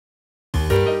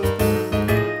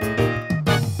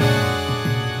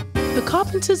The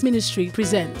Carpenter's Ministry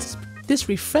presents this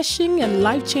refreshing and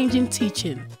life-changing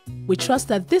teaching. We trust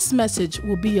that this message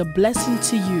will be a blessing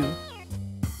to you.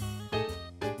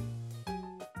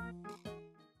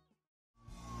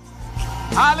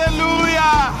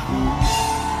 Hallelujah!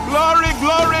 Glory,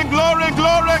 glory, glory,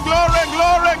 glory, glory,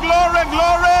 glory, glory,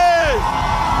 glory!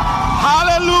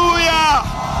 Hallelujah!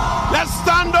 Let's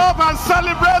stand up and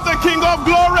celebrate the King of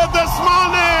Glory this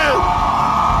morning.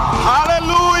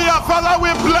 Hallelujah! Father,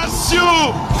 we bless you.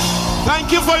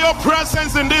 Thank you for your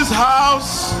presence in this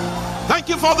house. Thank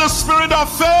you for the spirit of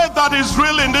faith that is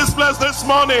real in this place this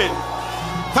morning.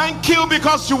 Thank you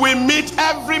because you will meet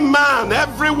every man,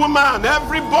 every woman,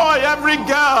 every boy, every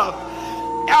girl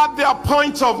at their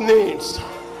point of needs.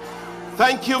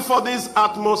 Thank you for this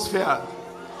atmosphere.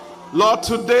 Lord,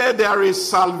 today there is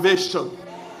salvation,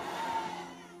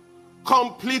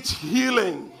 complete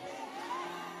healing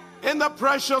in the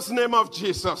precious name of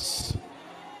Jesus.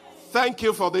 Thank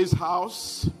you for this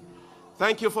house.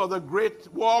 Thank you for the great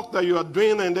work that you are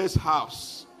doing in this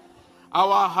house.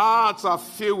 Our hearts are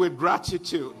filled with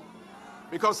gratitude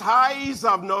because eyes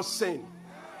have not seen,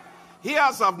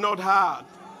 ears have not heard,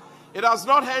 it has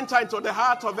not entered into the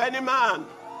heart of any man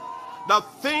the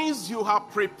things you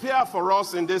have prepared for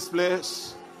us in this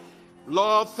place.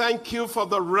 Lord, thank you for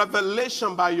the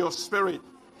revelation by your Spirit,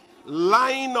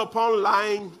 line upon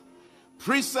line,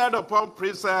 precept upon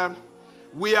precept.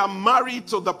 We are married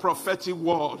to the prophetic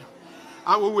word,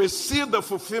 and we will see the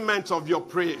fulfillment of your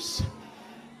praise.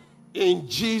 In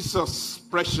Jesus'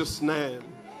 precious name.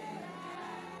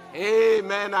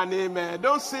 Amen and amen.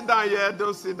 Don't sit down yet.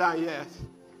 Don't sit down yet.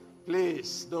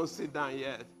 Please, don't sit down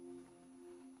yet.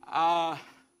 As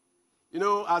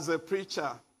a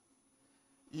preacher,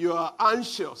 you are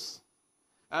anxious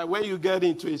when you get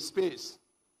into a space.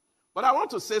 But I want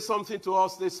to say something to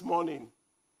us this morning.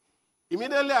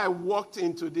 Immediately I walked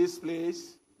into this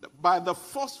place, by the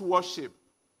first worship,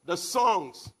 the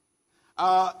songs,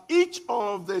 each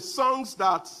of the songs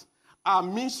that our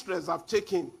minstrels have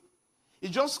taken,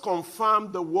 it just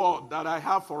confirmed the word that I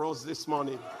have for us this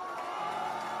morning.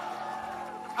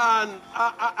 And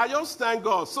I just thank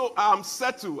God. So I'm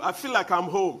settled. I feel like I'm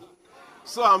home.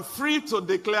 So I'm free to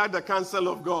declare the counsel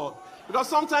of God. Because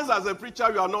sometimes as a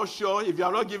preacher, you are not sure if you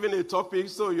are not given a topic,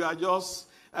 so you are just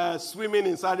swimming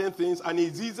in certain things, and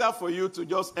it's easier for you to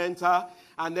just enter,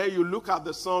 and then you look at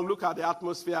the song, look at the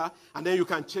atmosphere, and then you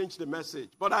can change the message.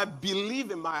 But I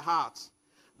believe in my heart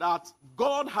that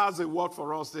God has a word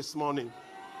for us this morning.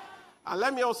 And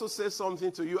let me also say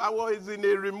something to you. I was in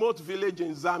a remote village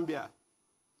in Zambia.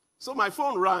 So my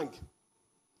phone rang,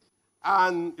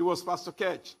 and it was Pastor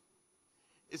Ketch.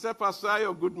 He said, Pastor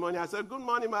Ayo, good morning. I said, good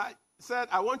morning, ma. He said,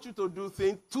 I want you to do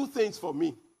two things for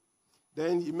me.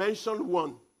 Then he mentioned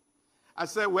one. I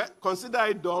said, well, consider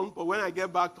it done, but when I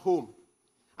get back home.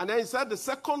 And then he said the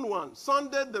second one,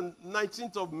 Sunday the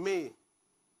 19th of May.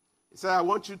 He said, I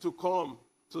want you to come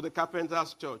to the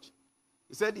Carpenter's church.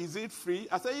 He said, is it free?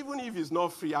 I said, even if it's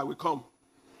not free, I will come.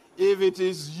 If it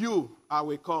is you, I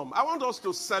will come. I want us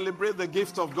to celebrate the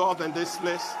gift of God in this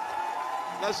place.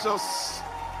 Let's just,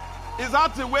 is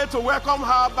that the way to welcome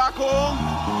her back home?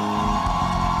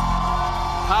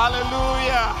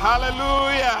 Hallelujah,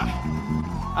 hallelujah,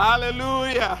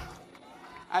 hallelujah.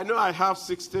 I know I have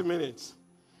 60 minutes.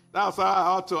 That's why I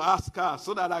ought to ask her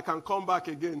so that I can come back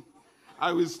again.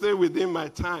 I will stay within my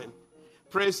time.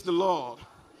 Praise the Lord.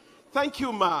 Thank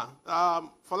you, Ma.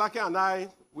 Falake and I,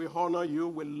 we honor you.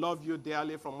 We love you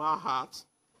dearly from our hearts.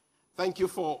 Thank you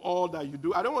for all that you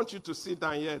do. I don't want you to sit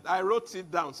down yet. I wrote it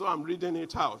down, so I'm reading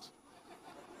it out.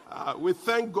 We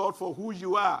thank God for who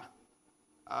you are.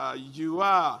 You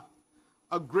are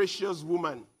a gracious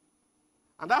woman.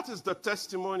 And that is the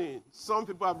testimony. Some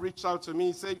people have reached out to me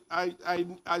and said,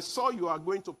 I saw you are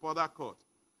going to Port Harcourt.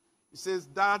 He says,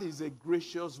 that is a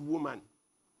gracious woman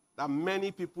that many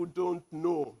people don't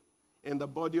know in the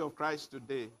body of Christ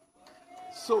today.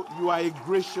 So you are a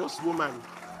gracious woman.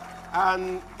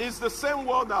 And it's the same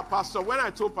word that when I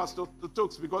told Pastor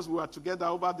Tokes, because we were together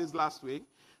over this last week,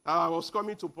 I was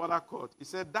coming to Port Harcourt. He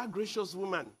said, that gracious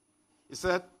woman. He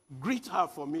said, greet her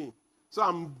for me. So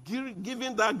I'm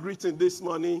giving that greeting this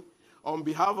morning on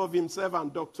behalf of himself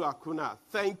and Dr. Akuna.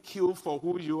 Thank you for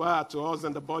who you are to us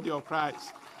in the body of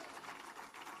Christ.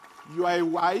 You are a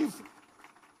wife.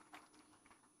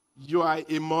 You are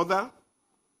a mother.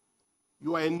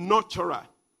 You are a nurturer.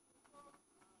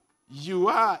 You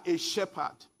are a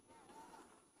shepherd.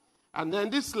 And then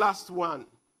this last one,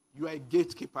 you are a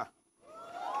gatekeeper.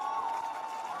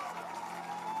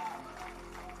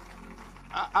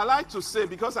 I like to say,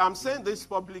 because I'm saying this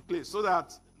publicly, so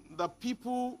that the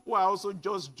people who are also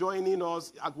just joining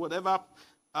us at whatever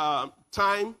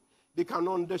time, they can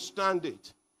understand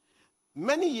it.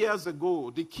 Many years ago,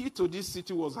 the key to this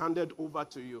city was handed over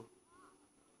to you.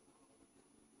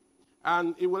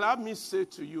 And it will have me say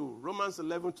to you, Romans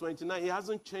 11:29, he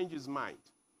hasn't changed his mind.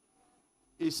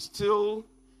 He's still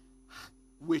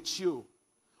with you.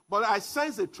 But I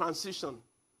sense a transition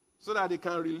so that they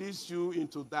can release you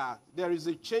into that. There is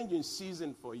a change in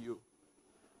season for you.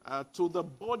 To the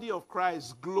body of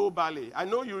Christ globally. I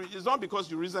know it's not because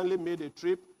you recently made a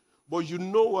trip, but you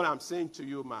know what I'm saying to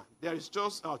you, man. There is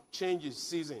just a change in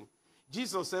season.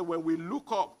 Jesus said when we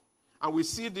look up and we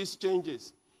see these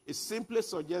changes, it simply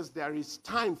suggests there is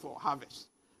time for harvest.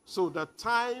 So the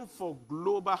time for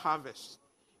global harvest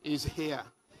is here.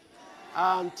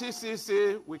 And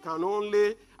TCC, we can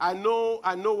only, I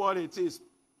know what it is.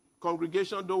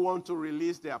 Congregation don't want to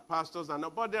release their pastors,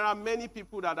 but there are many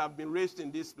people that have been raised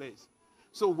in this place.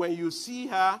 So when you see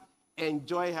her,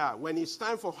 enjoy her. When it's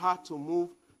time for her to move,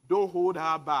 don't hold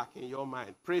her back in your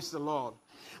mind. Praise the Lord.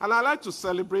 And I'd like to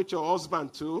celebrate your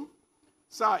husband too.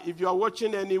 Sir, if you are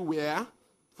watching anywhere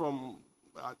from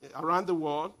around the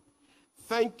world,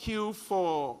 thank you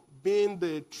for being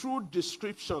the true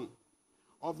description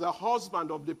of the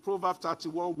husband of the Proverbs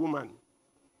 31 woman.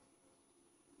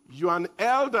 You're an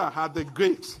elder at the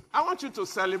gate. I want you to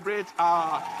celebrate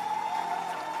I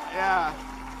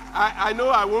know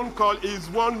I won't call, it's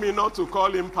 1 minute to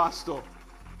call him pastor.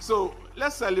 So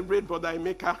let's celebrate Brother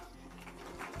Emeka.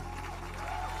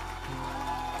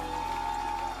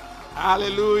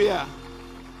 Hallelujah.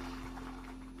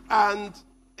 And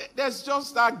there's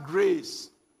just that grace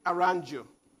around you.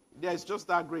 There's just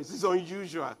that grace. It's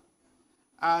unusual.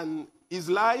 And his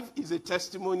life is a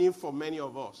testimony for many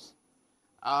of us.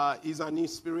 He's an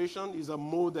inspiration, he's a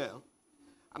model.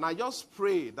 And I just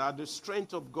pray that the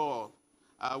strength of God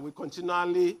will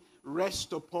continually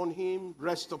rest upon him,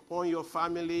 rest upon your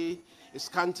family, his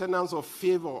countenance of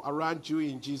favor around you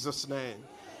in Jesus' name.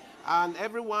 And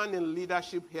everyone in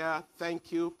leadership here,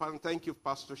 thank you. Thank you,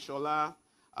 Pastor Shola.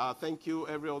 Thank you,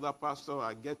 every other pastor.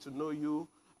 I get to know you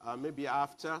maybe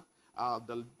after.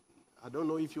 I don't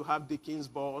know if you have deacons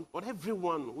board, but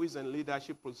everyone who is in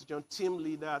leadership position, team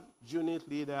leader, unit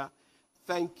leader,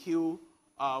 thank you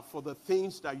for the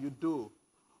things that you do.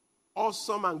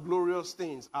 Awesome and glorious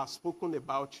things are spoken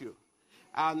about you.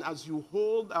 And as you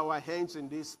hold our hands in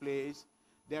this place,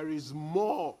 there is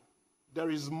more.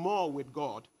 There is more with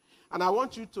God. And I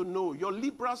want you to know your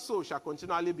liberal soul shall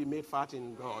continually be made fat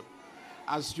in God.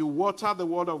 As you water the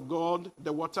word of God,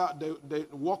 the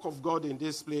work of God in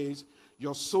this place,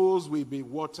 your souls will be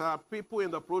watered. People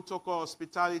in the protocol,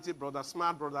 hospitality, Brother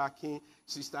Smart, Brother Akin,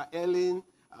 Sister Ellen,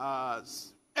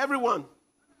 everyone.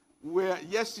 Where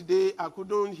yesterday I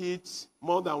couldn't hit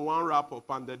more than one wrap of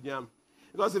pounded yam.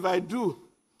 Because if I do,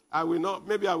 I will not,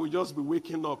 maybe I will just be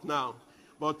waking up now.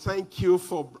 But thank you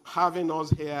for having us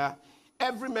here.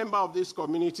 Every member of this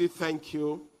community, thank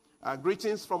you.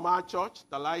 Greetings from our church,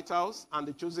 the Lighthouse, and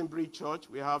the Chosen Breed Church.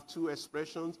 We have two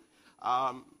expressions.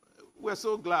 We're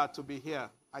so glad to be here.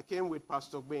 I came with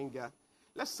Pastor Benga.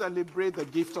 Let's celebrate the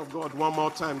gift of God one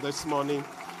more time this morning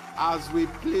as we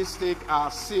please take our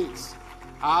seats.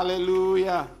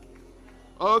 Hallelujah.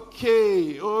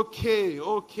 Okay.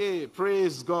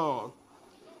 Praise God.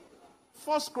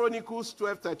 1 Chronicles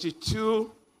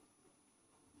 12:32.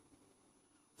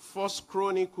 1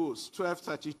 Chronicles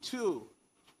 12:32.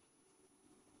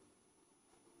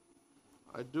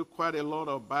 I do quite a lot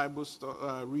of Bible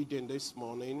reading this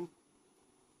morning.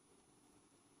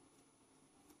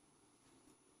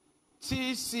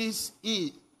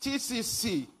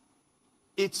 TCC,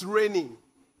 it's raining.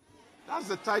 That's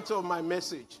the title of my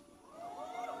message.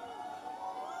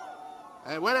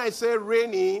 And when I say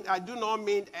raining, I do not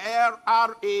mean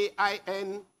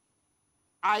R-A-I-N-I-N-G.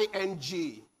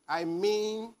 I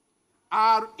mean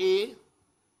R-A-I-N-Y.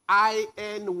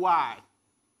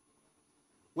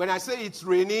 When I say it's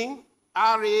raining,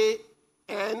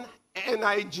 R-A-N-N-I-G,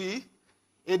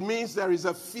 it means there is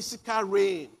a physical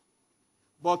rain.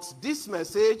 But this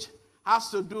message has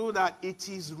to do that it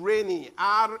is raining,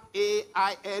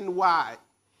 R-A-I-N-Y,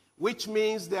 which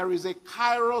means there is a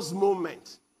Kairos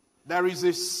moment. There is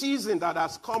a season that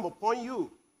has come upon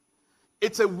you.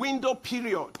 It's a window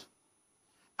period.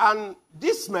 And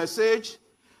this message,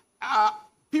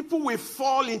 people will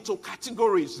fall into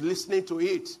categories listening to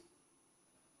it.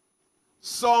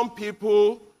 Some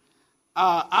people,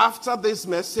 after this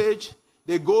message,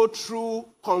 they go through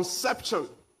conception.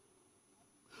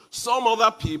 Some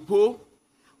other people,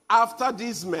 after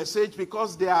this message,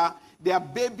 because their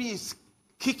baby is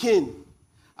kicking,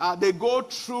 they go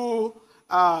through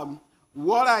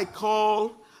what I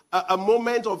call a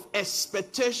moment of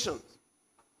expectation.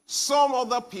 Some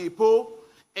other people,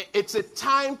 it's a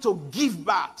time to give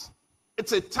back.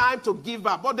 It's a time to give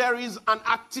back. But there is an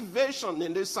activation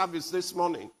in this service this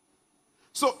morning.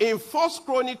 So in 1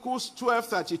 Chronicles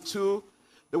 12:32,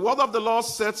 the word of the Lord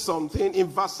said something in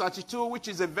verse 32, which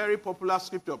is a very popular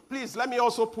scripture. Please, let me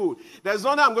also put, there's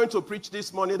nothing I'm going to preach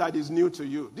this morning that is new to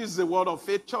you. This is the Word of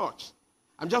Faith Church.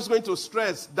 I'm just going to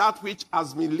stress that which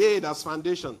has been laid as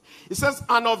foundation. It says,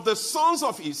 and of the sons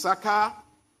of Issachar,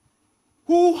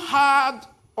 who had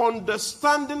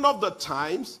understanding of the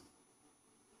times,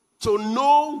 to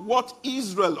know what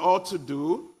Israel ought to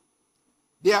do,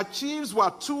 their chiefs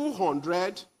were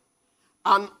 200,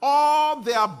 and all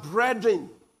their brethren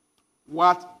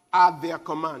were at their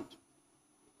command.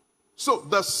 So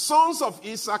the sons of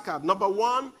Issachar, number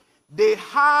one, they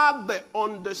had the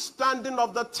understanding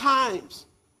of the times.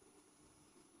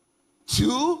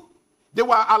 Two, they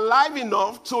were alive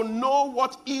enough to know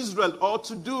what Israel ought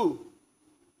to do.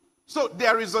 So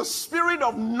there is a spirit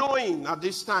of knowing at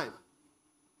this time.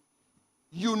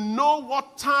 You know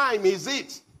what time is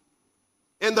it.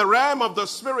 In the realm of the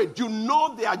spirit, you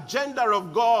know the agenda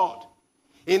of God.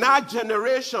 In our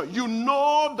generation, you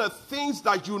know the things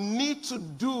that you need to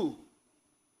do.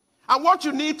 And what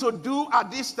you need to do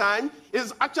at this time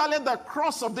is actually the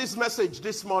crux of this message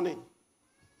this morning.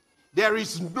 There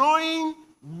is knowing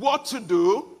what to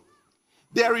do.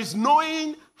 There is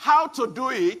knowing how to do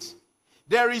it.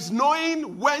 There is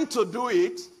knowing when to do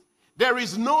it. There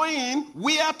is knowing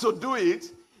where to do it.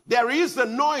 There is the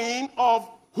knowing of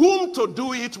whom to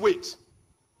do it with.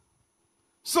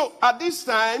 So at this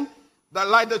time,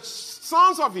 like the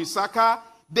sons of Issachar,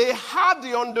 they had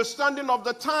the understanding of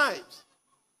the times.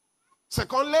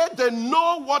 Secondly, they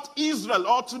know what Israel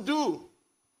ought to do.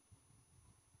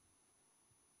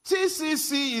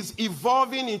 TCC is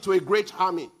evolving into a great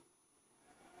army.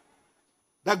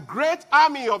 The great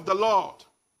army of the Lord.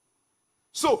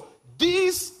 So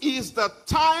this is the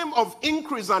time of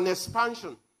increase and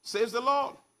expansion, says the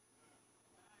Lord.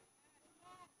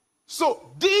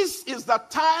 So this is the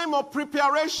time of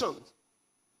preparation.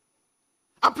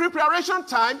 And preparation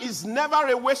time is never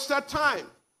a wasted time.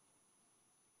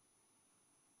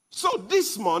 So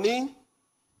this morning,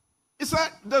 it said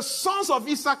the sons of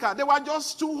Issachar, they were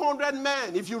just 200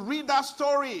 men, if you read that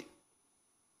story.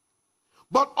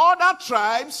 But other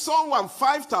tribes, some were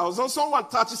 5,000, some were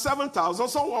 37,000,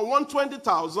 some were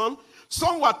 120,000,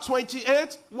 some were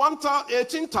 28,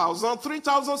 18,000,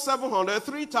 3,700,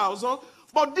 3,000.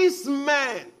 But these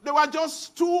men, they were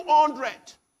just 200.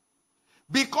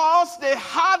 Because they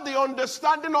had the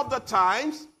understanding of the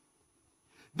times,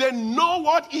 they know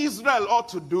what Israel ought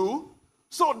to do.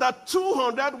 So the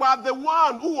 200 were the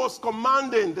one who was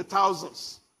commanding the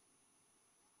thousands.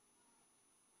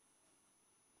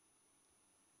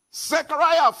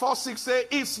 Zechariah 4:6 says,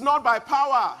 it's not by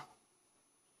power,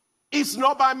 it's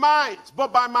not by might,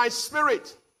 but by my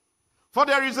spirit. For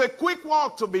there is a quick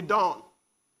work to be done.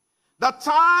 The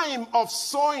time of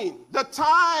sowing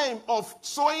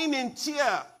in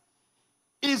tear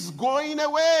is going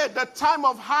away. The time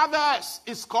of harvest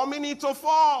is coming into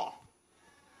fall.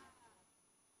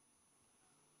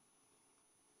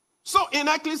 So in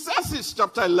Ecclesiastes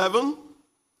chapter 11,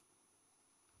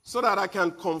 so that I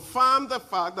can confirm the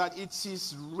fact that it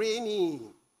is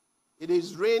raining. It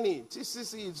is raining.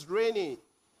 TCC is raining.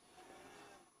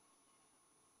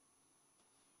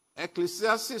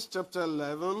 Ecclesiastes chapter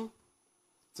 11.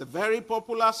 It's a very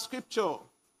popular scripture.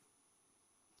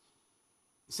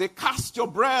 It says, cast your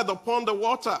bread upon the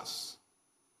waters,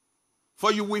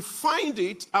 for you will find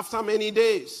it after many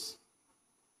days.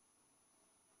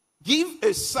 Give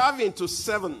a serving to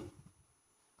 7,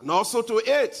 and also to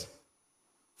 8,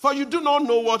 for you do not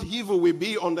know what evil will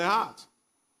be on the heart.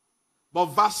 But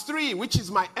verse 3, which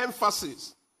is my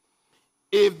emphasis,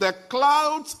 if the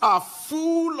clouds are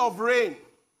full of rain,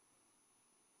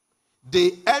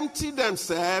 they empty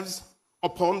themselves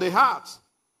upon the heart.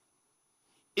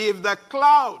 If the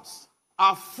clouds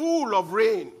are full of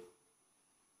rain,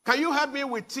 can you help me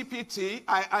with TPT?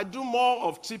 I do more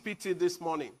of TPT this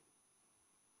morning.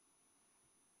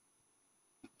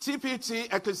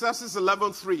 TPT, Ecclesiastes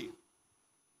 11:3.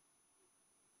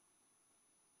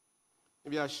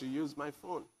 Maybe I should use my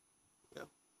phone. Yeah.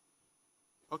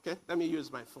 Okay, let me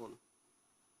use my phone.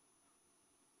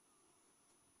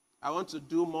 I want to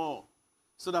do more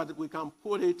so that we can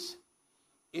put it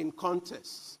in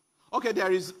context. Okay,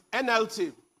 there is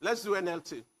NLT. Let's do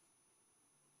NLT.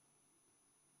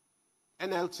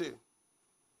 NLT.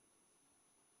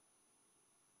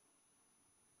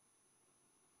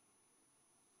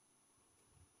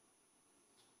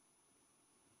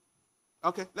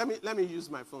 Okay, let me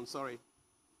use my phone, sorry.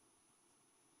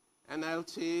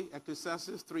 NLT,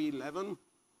 Ecclesiastes 3:11,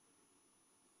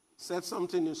 said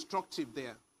something instructive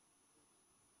there.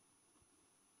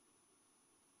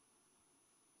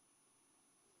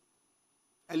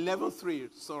 Eleven three.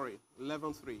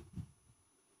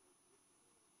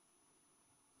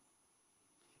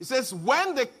 It says,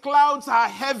 when the clouds are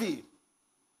heavy,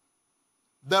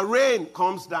 the rain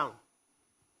comes down.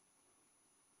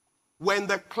 When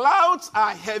the clouds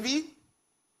are heavy,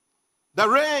 the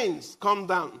rains come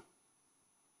down.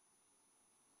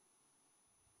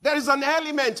 There is an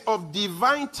element of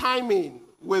divine timing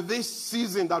with this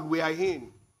season that we are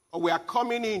in, or we are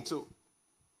coming into.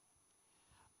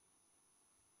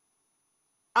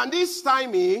 And this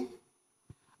timing,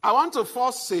 I want to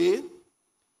first say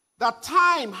that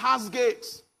time has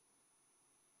gates.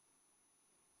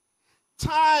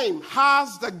 Time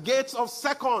has the gates of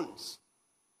seconds,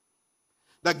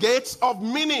 the gates of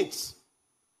minutes,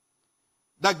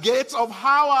 the gates of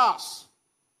hours,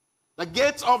 the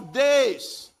gates of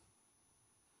days,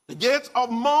 the gates of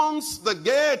months, the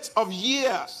gates of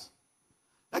years,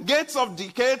 the gates of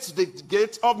decades, the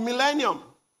gates of millennium.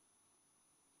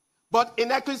 But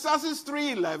in Ecclesiastes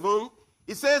 3:11,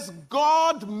 it says,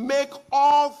 God make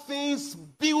all things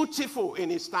beautiful in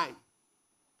his time.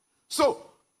 So,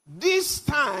 this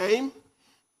time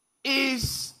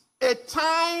is a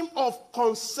time of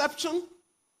conception,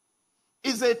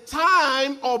 is a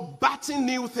time of birthing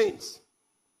new things,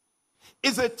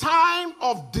 is a time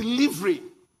of delivery.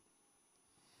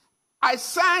 I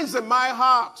sense in my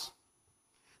heart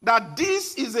that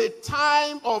this is a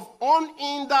time of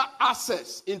unhindered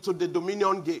access into the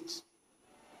dominion gate.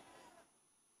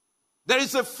 There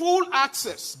is a full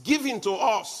access given to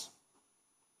us.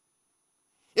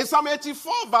 In Psalm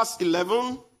 84 verse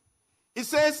 11, it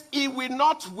says, he will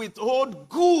not withhold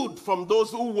good from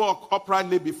those who walk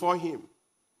uprightly before him.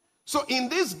 So in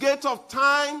this gate of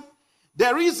time,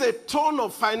 there is a tone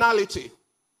of finality.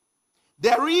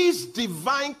 There is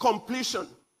divine completion.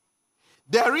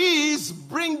 There is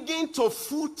bringing to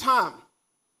full term.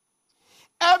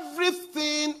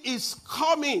 Everything is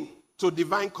coming to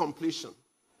divine completion.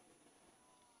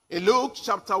 In Luke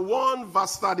chapter 1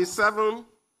 verse 37,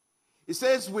 it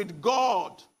says, with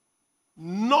God,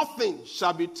 nothing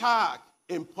shall be tagged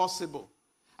impossible.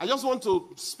 I just want to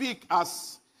speak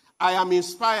as I am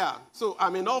inspired, so I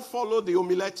may not follow the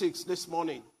homiletics this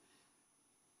morning.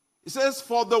 It says,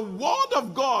 for the word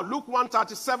of God, Luke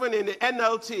 1:37 in the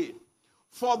NLT,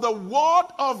 for the word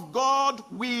of God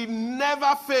will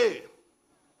never fail.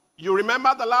 You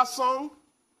remember the last song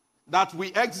that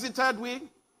we exited with?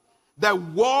 The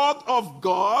word of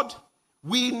God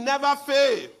will never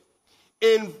fail.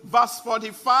 In verse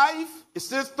 45, it's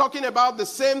still talking about the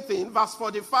same thing. Verse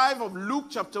 45 of Luke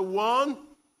chapter 1,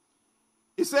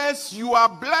 it says, you are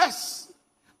blessed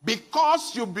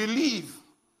because you believe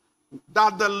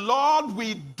that the Lord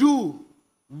will do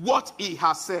what he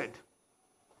has said.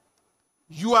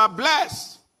 You are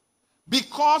blessed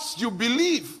because you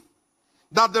believe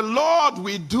that the Lord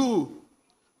will do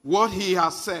what he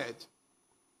has said.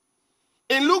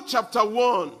 In Luke chapter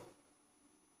 1,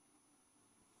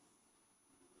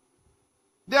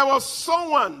 there was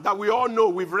someone that we all know,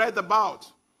 we've read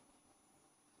about.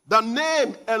 The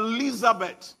name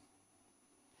Elizabeth.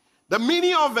 The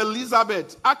meaning of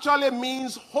Elizabeth actually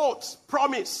means hope,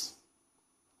 promise.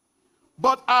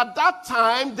 But at that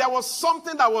time, there was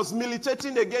something that was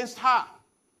militating against her.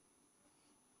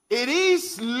 It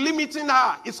is limiting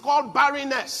her. It's called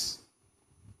barrenness.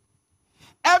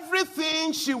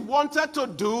 Everything she wanted to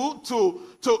do,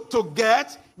 to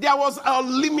get, there was a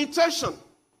limitation.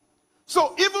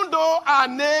 So even though her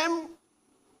name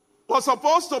was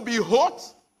supposed to be hope,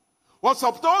 was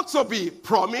supposed to be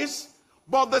promise,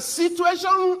 but the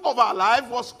situation of her life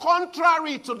was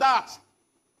contrary to that.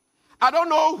 I don't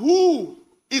know who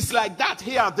is like that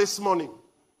here this morning.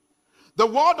 The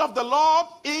word of the Lord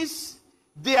is,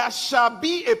 there shall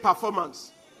be a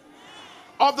performance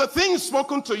of the things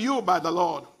spoken to you by the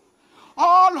Lord.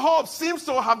 All hope seems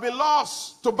to have been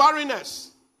lost to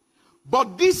barrenness.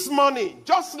 But this morning,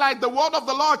 just like the word of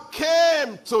the Lord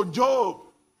came to Job,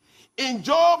 in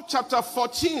Job chapter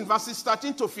 14, verses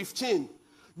 13 to 15,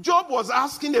 Job was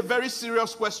asking a very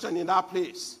serious question in that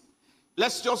place.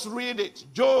 Let's just read it.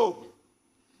 Job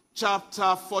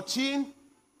chapter 14.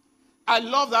 I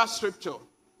love that scripture.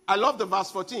 I love the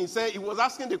verse 14. He was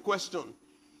asking the question,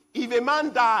 if a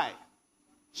man die,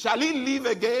 shall he live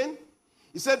again?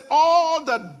 He said, all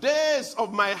the days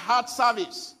of my heart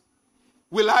service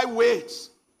will I wait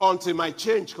until my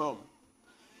change come.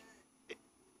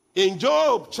 In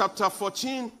Job chapter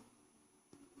 14,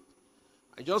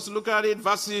 I just look at it,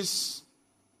 verses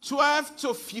 12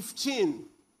 to 15.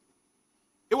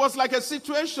 It was like a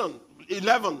situation.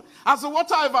 11. As the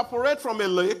water evaporates from a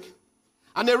lake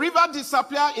and a river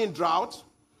disappears in drought,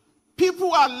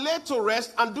 people are laid to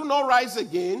rest and do not rise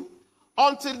again.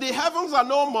 Until the heavens are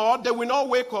no more, they will not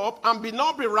wake up and be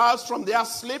not be roused from their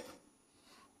sleep.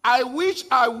 I wish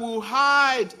I would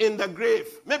hide in the grave.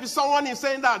 Maybe someone is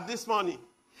saying that this morning.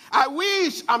 I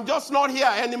wish I'm just not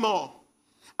here anymore.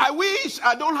 I wish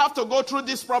I don't have to go through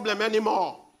this problem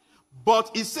anymore.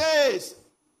 But it says,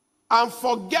 and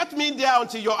forget me there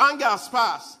until your anger has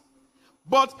passed.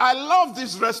 But I love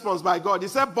this response by God. He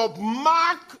said, but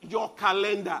mark your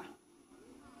calendar.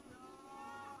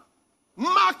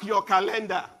 Mark your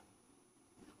calendar.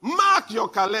 Mark your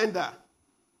calendar.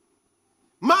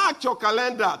 Mark your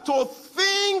calendar to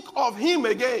think of him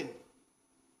again.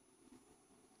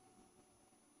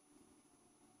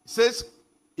 He says,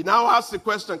 he now asks the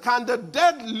question, can the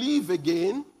dead live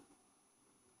again?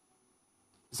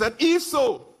 He said, if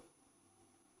so,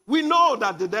 we know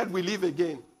that the dead will live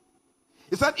again.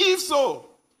 He said, if so,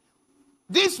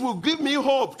 this will give me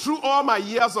hope through all my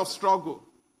years of struggle.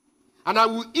 And I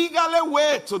will eagerly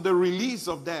wait to the release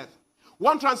of death.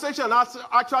 One translation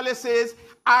actually says,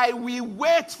 I will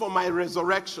wait for my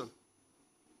resurrection.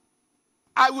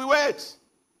 I will wait.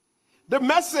 The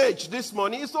message this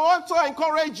morning is to also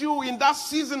encourage you in that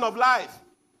season of life.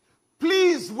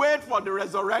 Please wait for the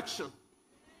resurrection.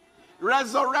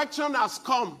 Resurrection has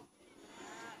come.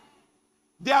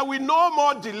 There will no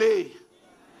more delay.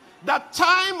 The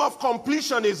time of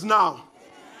completion is now.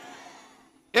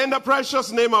 In the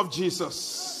precious name of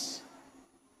Jesus.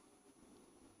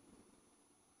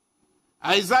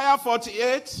 Isaiah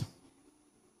 48,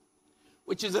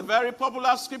 which is a very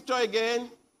popular scripture again.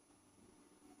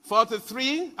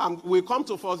 43, and we'll come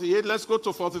to 48. Let's go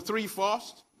to 43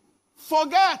 first.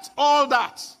 Forget all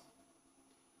that.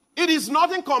 It is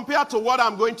nothing compared to what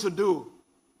I'm going to do.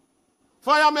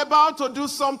 For I am about to do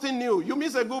something new. You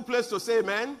miss a good place to say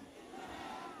amen. Amen.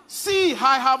 See,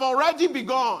 I have already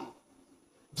begun.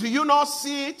 Do you not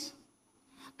see it?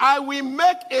 I will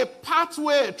make a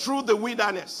pathway through the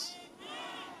wilderness.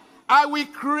 I will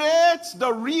create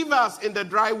the rivers in the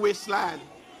dry wasteland.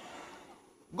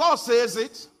 God says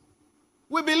it.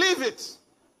 We believe it.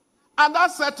 And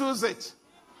that settles it.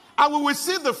 And we will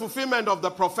see the fulfillment of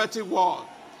the prophetic word.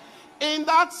 In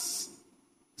that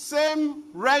same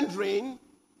rendering,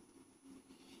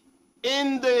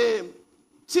 in the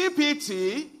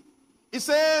TPT, it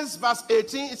says, verse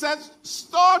 18, it says,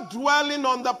 stop dwelling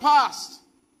on the past.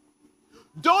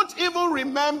 Don't even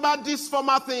remember these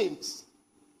former things.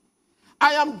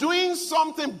 I am doing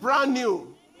something brand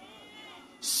new.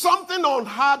 Something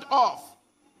unheard of.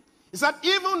 It said,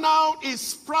 even now it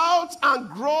sprouts and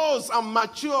grows and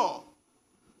matures.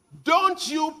 Don't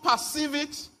you perceive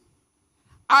it?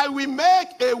 I will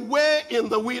make a way in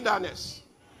the wilderness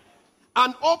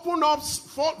and open up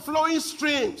flowing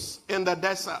streams in the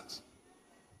desert.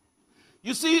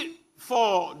 You see,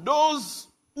 for those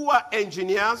who are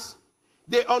engineers,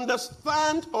 they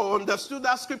understand or understood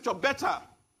that scripture better.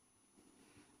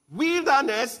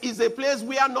 Wilderness is a place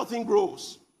where nothing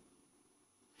grows.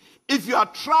 If you are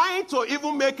trying to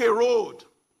even make a road,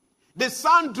 the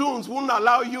sand dunes won't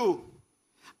allow you.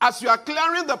 As you are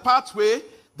clearing the pathway,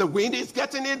 the wind is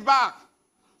getting it back.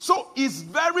 So it's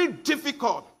very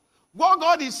difficult. What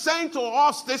God is saying to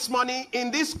us this morning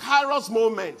in this Kairos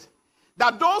moment,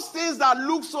 that those things that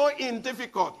look so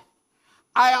difficult,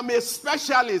 I am a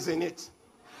specialist in it.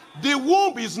 The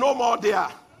womb is no more there.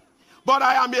 But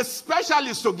I am a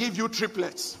specialist to give you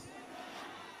triplets.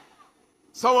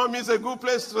 Someone means a good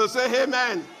place to say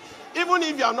amen. Even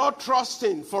if you are not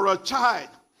trusting for a child,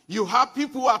 you have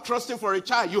people who are trusting for a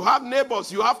child. You have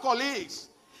neighbors, you have colleagues.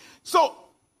 So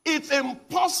it's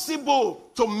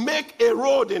impossible to make a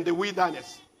road in the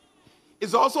wilderness.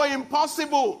 It's also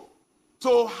impossible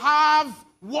to have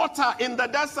water in the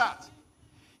desert.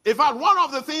 In fact, one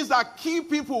of the things that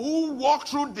keep people who walk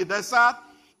through the desert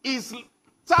is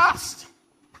thirst.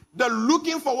 They're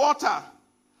looking for water.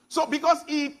 So because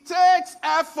it takes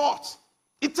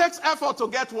effort to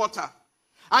get water.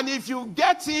 And if you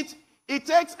get it, it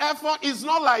takes effort. It's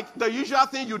not like the usual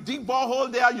thing, you dig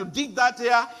borehole there, you dig that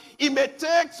there. It may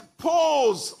take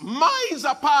poles miles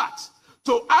apart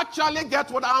to actually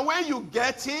get water. And when you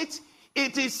get it,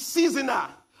 it is seasonal.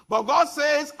 But God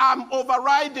says, I'm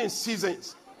overriding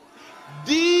seasons.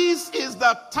 This is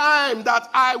the time that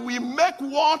I will make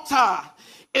water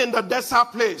in the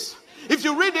desert place. If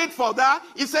you read it for that,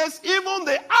 it says, even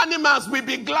the animals will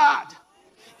be glad.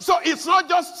 So it's not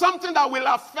just something that will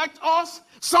affect us,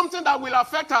 something that will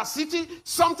affect our city,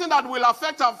 something that will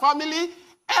affect our family.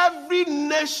 Every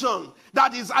nation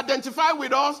that is identified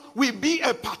with us, we be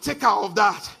a partaker of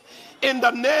that. In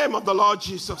the name of the Lord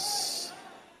Jesus.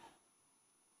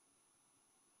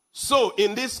 So,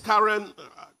 in this current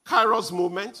Kairos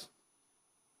movement,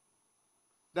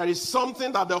 there is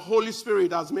something that the Holy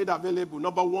Spirit has made available.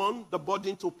 Number one, the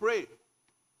burden to pray.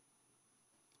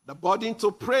 The burden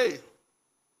to pray.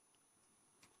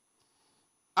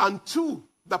 And two,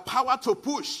 the power to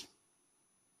push.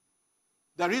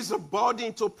 There is a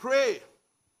burden to pray.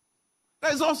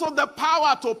 There is also the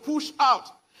power to push out.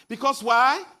 Because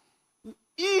why?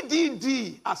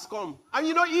 EDD has come. And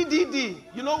you know EDD,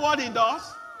 you know what it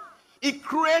does? It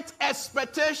creates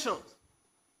expectations.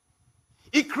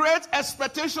 It creates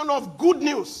expectation of good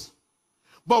news.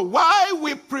 But while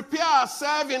we prepare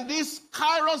ourselves in this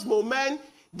Kairos moment,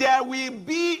 there will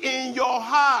be in your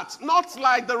heart, not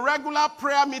like the regular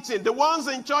prayer meeting, the ones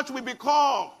in church will be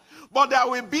called, but there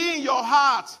will be in your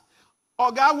heart,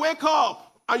 oh God, wake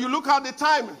up, and you look at the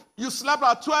time, you slept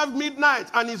at 12 midnight,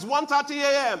 and it's 1:30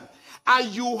 a.m., and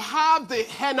you have the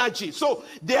energy. So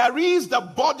there is the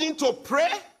burden to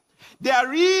pray,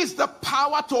 there is the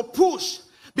power to push,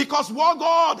 because what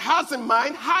God has in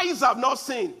mind, eyes have not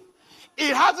seen.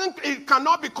 It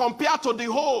cannot be compared to the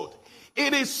old.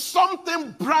 It is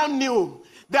something brand new.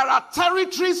 There are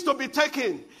territories to be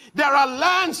taken. There are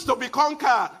lands to be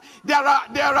conquered. There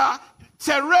are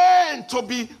terrain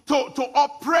to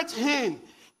operate in.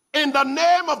 In the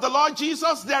name of the Lord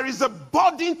Jesus, there is a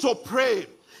burden to pray.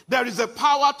 There is a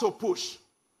power to push.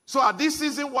 So at this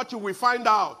season, what you will find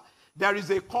out, there is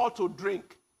a call to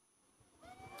drink.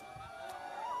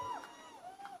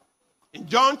 In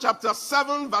John chapter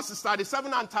 7, verses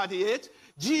 37 and 38,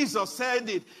 Jesus said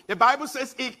it. The Bible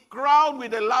says it cried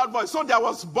with a loud voice. So there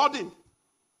was burden.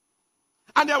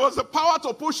 And there was a power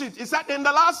to push it. He said in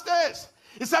the last days,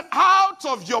 he said, out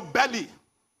of your belly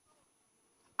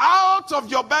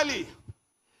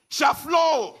shall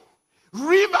flow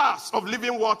rivers of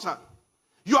living water.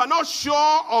 You are not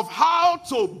sure of how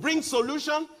to bring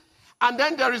solution. And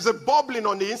then there is a bubbling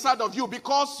on the inside of you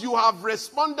because you have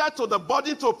responded to the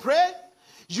burden to pray.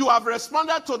 You have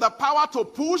responded to the power to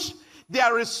push.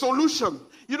 There is solution.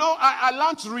 You know, I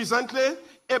learned recently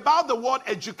about the word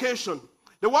education.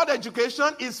 The word education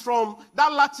is from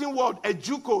that Latin word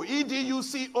educo,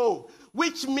 E-D-U-C-O,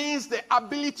 which means the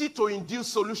ability to induce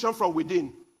solution from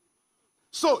within.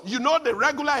 So, you know the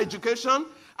regular education.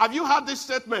 Have you heard this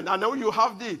statement? I know you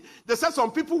have this. They said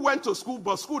some people went to school,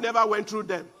 but school never went through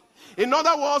them. In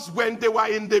other words, when they were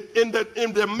in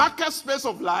the market space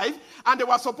of life and they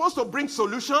were supposed to bring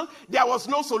solution, there was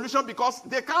no solution because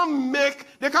they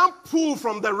can't pull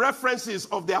from the references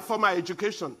of their former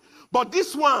education. But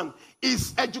this one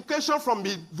is education from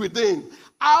within.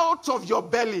 Out of your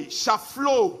belly shall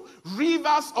flow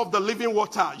rivers of the living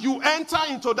water. You enter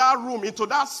into that room, into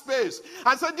that space,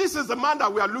 and say, this is the man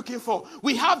that we are looking for.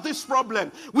 We have this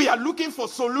problem. We are looking for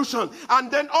solution.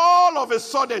 And then all of a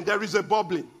sudden, there is a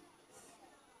bubbling.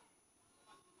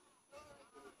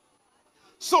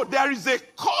 So there is a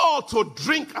call to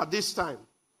drink at this time.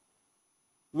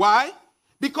 Why?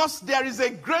 Because there is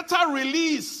a greater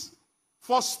release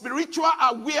for spiritual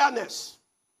awareness.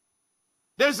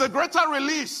 There is a greater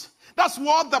release. That's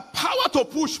what the power to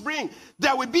push brings.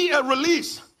 There will be a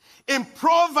release. In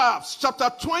Proverbs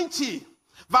chapter 20,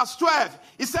 verse 12,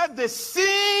 it said, the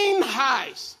seeing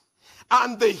eyes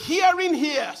and the hearing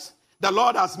ears, the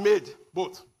Lord has made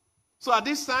both. So at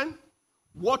this time,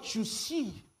 what you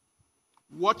see,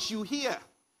 what you hear,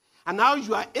 and how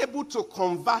you are able to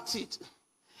convert it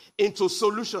into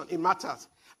solution in matters.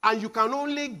 And you can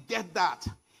only get that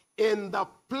in the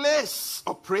place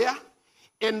of prayer,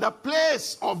 in the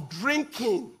place of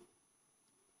drinking.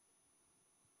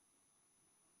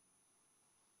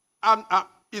 And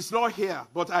it's not here,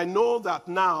 but I know that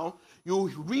now you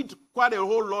read quite a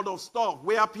whole lot of stuff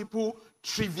where people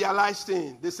trivialize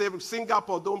things. They say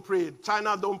Singapore don't pray,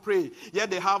 China don't pray, yet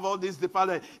they have all these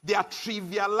departments. They are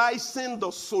trivializing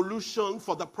the solution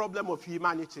for the problem of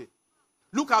humanity.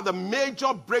 Look at the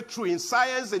major breakthrough in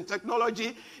science and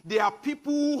technology. There are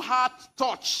people who had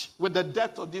touch with the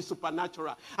depth of this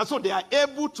supernatural. And so they are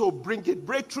able to bring it.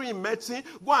 Breakthrough in medicine.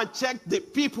 Go and check the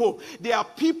people. They are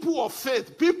people of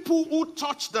faith. People who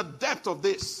touch the depth of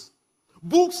this.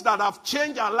 Books that have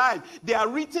changed our life. They are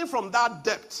written from that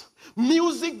depth.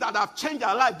 Music that have changed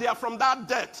our life. They are from that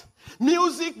depth.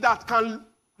 Music that can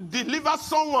deliver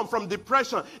someone from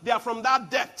depression. They are from that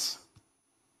depth.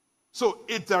 So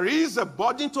if there is a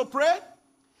burden to pray,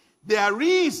 there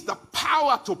is the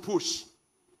power to push.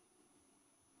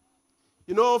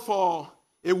 You know, for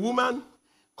a woman,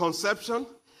 conception,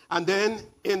 and then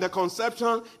in the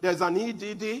conception, there's an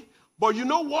EDD. But you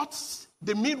know what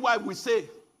the midwife will say,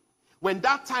 when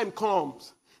that time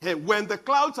comes, and when the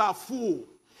clouds are full,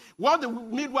 what the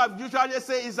midwife usually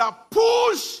say is a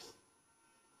push.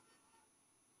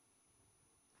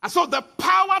 And so the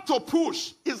power to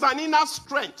push is an inner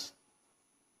strength.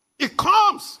 It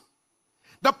comes.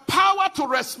 The power to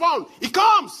respond, it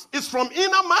comes. It's from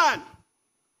inner man.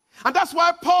 And that's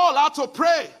why Paul had to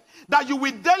pray that you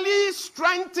will daily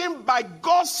strengthened by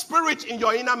God's Spirit in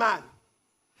your inner man.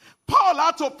 Paul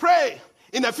had to pray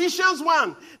in Ephesians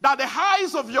 1 that the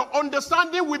eyes of your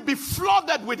understanding will be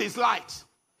flooded with his light.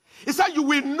 He said you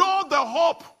will know the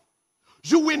hope.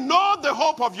 You will know the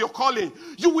hope of your calling.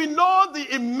 You will know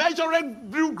the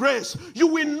immeasurable grace. You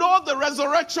will know the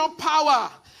resurrection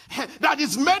power that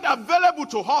is made available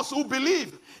to us who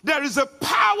believe. There is a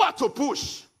power to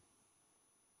push.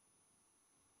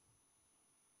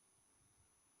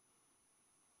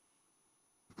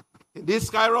 In this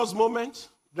Kairos moment,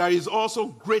 there is also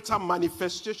greater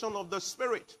manifestation of the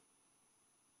Spirit.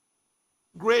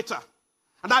 Greater.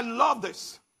 And I love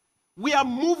this. We are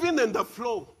moving in the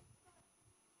flow.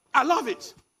 I love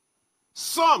it.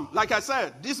 Some, like I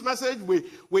said, this message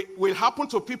will happen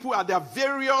to people at their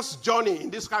various journey in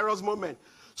this Kairos moment.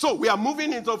 So we are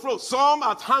moving into flow. Some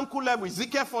at Hanku level,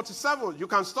 Ezekiel 47. You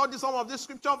can study some of this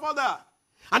scripture further.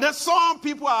 And then some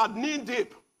people are knee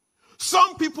deep.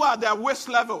 Some people are at their waist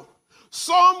level.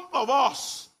 Some of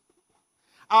us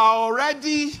are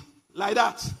already like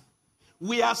that.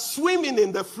 We are swimming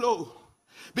in the flow.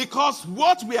 Because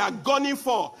what we are gunning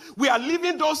for, we are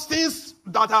leaving those things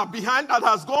that are behind, that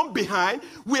has gone behind.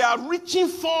 We are reaching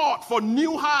forward for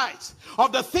new heights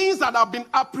of the things that have been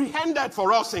apprehended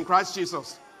for us in Christ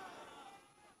Jesus.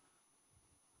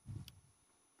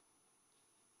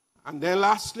 And then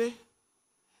lastly,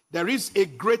 there is a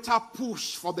greater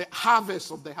push for the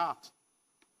harvest of the heart.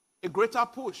 A greater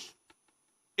push.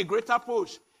 A greater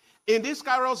push. In this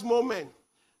Kairos moment,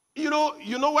 you know,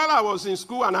 when I was in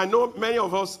school, and I know many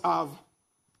of us have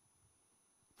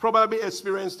probably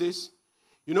experienced this,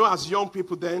 as young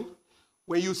people then,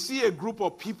 when you see a group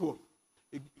of people,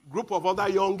 a group of other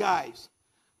young guys,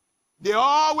 they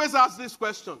always ask this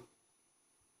question.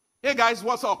 Hey guys,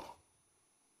 what's up?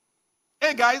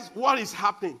 Hey guys, what is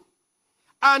happening?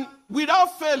 And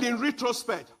without fail, in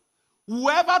retrospect,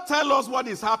 whoever tells us what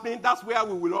is happening, that's where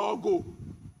we will all go.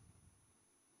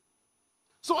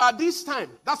 So at this time,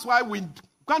 that's why we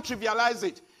can't trivialize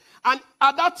it. And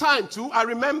at that time too, I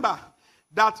remember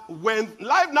that when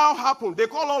Life Now happened, they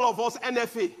call all of us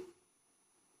NFA.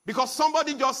 Because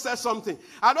somebody just said something.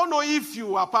 I don't know if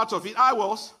you were part of it. I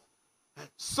was.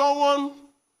 Someone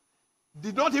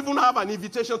did not even have an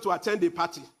invitation to attend a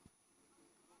party.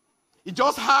 He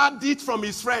just heard it from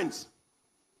his friends.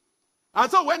 And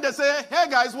so when they say, hey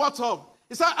guys, what's up?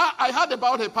 He said, I heard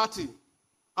about a party.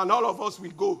 And all of us will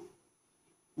go.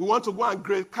 We want to go and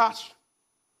grade cash.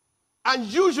 And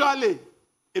usually,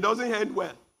 it doesn't end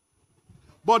well.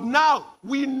 But now,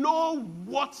 we know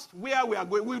where we are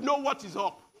going. We know what is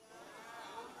up.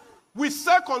 We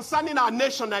say concerning our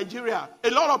nation, Nigeria, a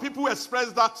lot of people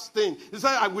express that thing. They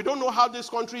say, we don't know how this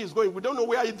country is going. We don't know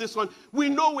where it is going. We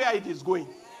know where it is going.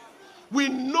 We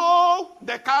know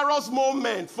the Kairos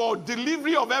moment for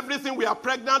delivery of everything we are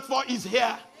pregnant for is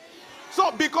here. So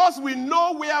because we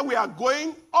know where we are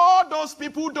going, all those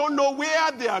people who don't know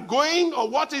where they are going or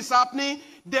what is happening,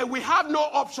 then we have no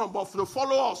option but to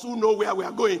follow us who know where we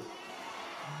are going.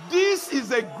 This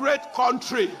is a great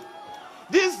country.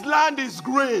 This land is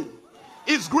green.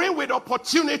 It's green with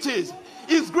opportunities.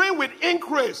 It's green with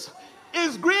increase.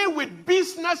 It's green with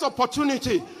business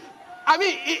opportunity. I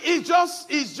mean,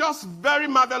 it's just very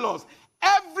marvelous.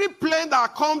 Every plane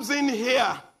that comes in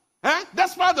here,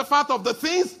 despite the fact of the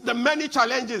things, the many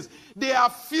challenges, they are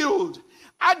filled.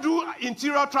 I do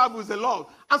interior travels a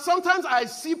lot. And sometimes I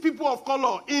see people of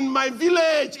color in my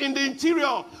village, in the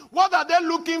interior. What are they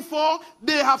looking for?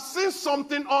 They have seen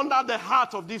something under the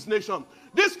heart of this nation.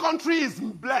 This country is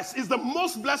blessed. It's the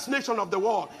most blessed nation of the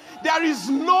world. There is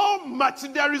no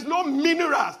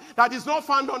minerals that is not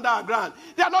found under our ground.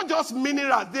 They are not just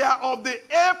minerals. They are of the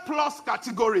A+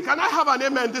 category. Can I have an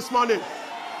amen this morning?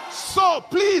 So,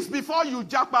 please, before you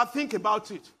jackpot, think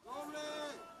about it.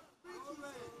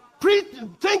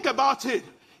 Think about it.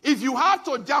 If you have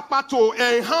to jackpot to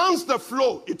enhance the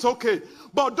flow, it's okay.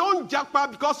 But don't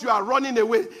jackpot because you are running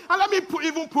away. And let me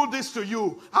even put this to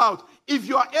you out. If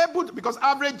you are able to, because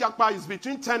average jackpot is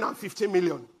between 10 and 15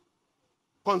 million,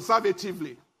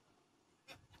 conservatively.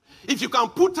 If you can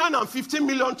put 10 and 15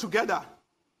 million together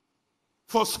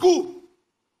for school,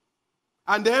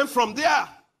 and then from there,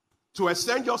 to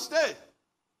extend your stay,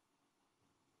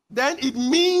 then it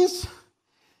means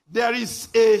there is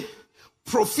a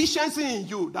proficiency in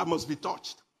you that must be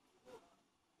touched.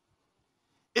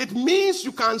 It means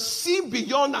you can see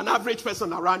beyond an average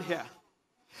person around here.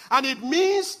 And it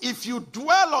means if you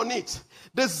dwell on it,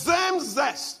 the same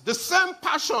zest, the same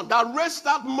passion that raised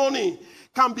that money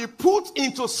can be put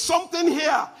into something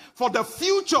here for the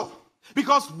future.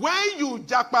 Because when you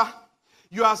japa,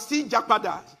 you are still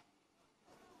japadad.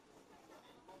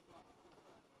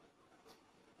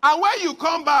 And when you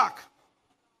come back,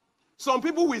 some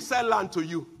people will sell land to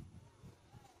you.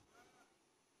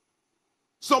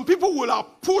 Some people will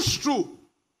have pushed through.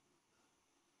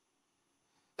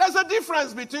 There's a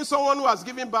difference between someone who has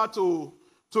given birth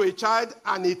to a child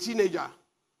and a teenager.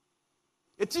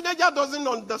 A teenager doesn't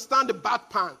understand the bad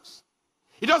pants.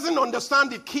 He doesn't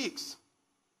understand the kicks.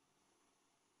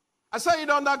 I say it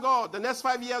under God. The next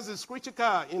 5 years is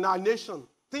critical in our nation.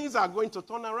 Things are going to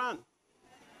turn around.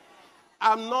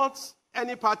 I'm not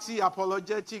any party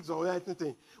apologetics or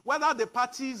anything. Whether the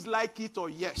parties like it or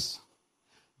yes,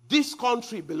 this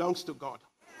country belongs to God.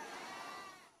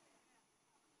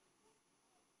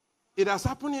 It has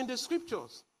happened in the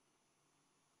scriptures.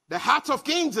 The heart of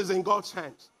kings is in God's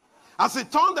hands. As he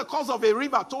turned the course of a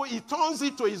river, he turns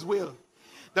it to his will.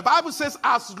 The Bible says,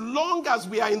 as long as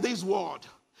we are in this world,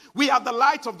 we are the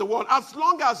light of the world. As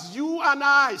long as you and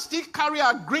I still carry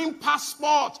a green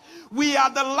passport, we are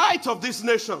the light of this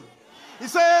nation. He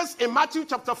says in Matthew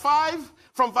chapter 5,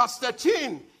 from verse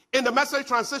 13, in the Message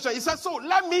translation, he says, so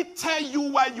let me tell you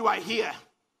why you are here.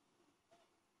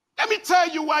 Let me tell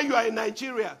you why you are in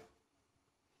Nigeria.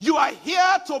 You are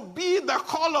here to be the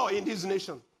color in this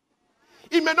nation.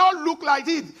 It may not look like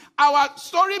it. Our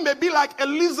story may be like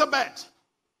Elizabeth.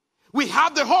 We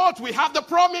have the hope, we have the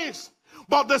promise.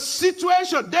 But the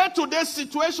situation, day-to-day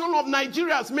situation of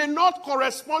Nigerians may not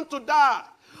correspond to that.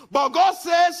 But God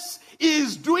says he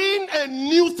is doing a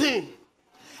new thing.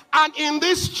 And in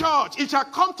this church, it shall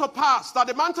come to pass that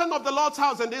the mountain of the Lord's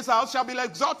house and this house shall be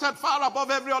exalted far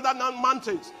above every other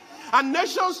mountains. And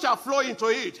nations shall flow into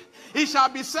it. It shall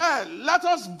be said, let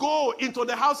us go into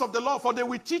the house of the Lord, for they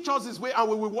will teach us his way and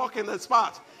we will walk in his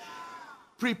path.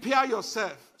 Prepare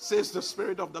yourself, says the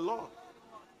Spirit of the Lord.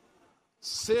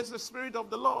 Says the Spirit of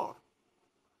the Lord.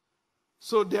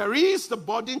 So there is the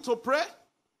burden to pray.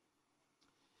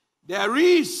 There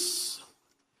is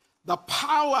the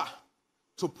power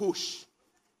to push.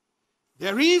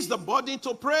 There is the burden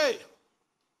to pray.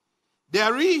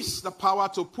 There is the power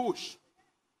to push.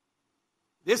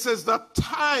 This is the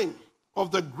time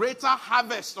of the greater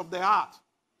harvest of the heart.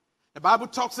 The Bible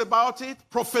talks about it,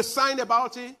 prophesying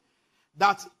about it,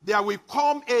 that there will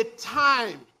come a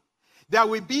time, there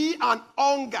will be an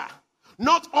hunger,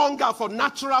 not hunger for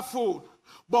natural food,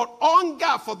 but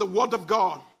hunger for the word of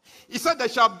God. He said there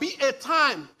shall be a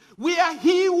time where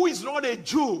he who is not a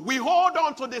Jew, we hold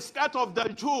on to the skirt of the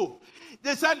Jew.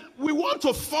 They said, we want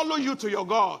to follow you to your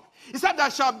God. He said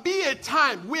there shall be a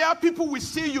time where people will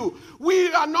see you.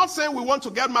 We are not saying we want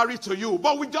to get married to you,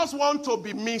 but we just want to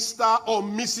be Mr. or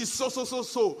Mrs.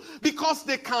 So, because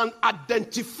they can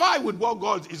identify with what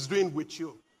God is doing with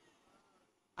you.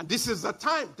 And this is the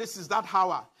time, this is that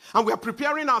hour. And we are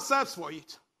preparing ourselves for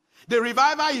it. The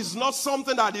revival is not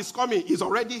something that is coming, it's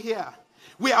already here.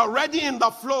 We are already in the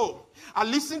flow. I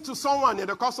listened to someone in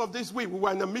the course of this week. We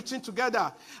were in a meeting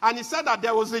together. And he said that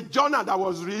there was a journal that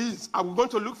was released. I'm going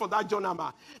to look for that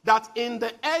journal. That in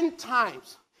the end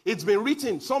times, it's been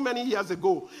written so many years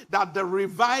ago, that the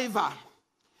reviver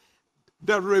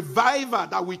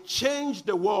that will change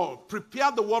the world,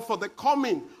 prepare the world for the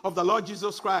coming of the Lord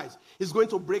Jesus Christ, is going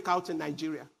to break out in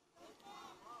Nigeria.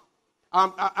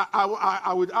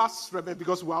 I would ask Reverend,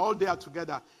 because we are all there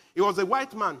together. He was a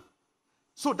white man.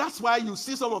 So that's why you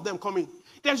see some of them coming.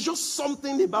 There's just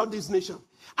something about this nation.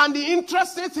 And the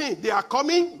interesting thing, they are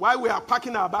coming while we are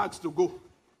packing our bags to go.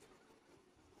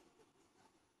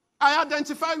 I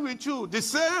identify with you. The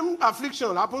same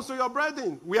affliction happens to your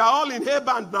brethren. We are all in A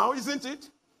band now, isn't it?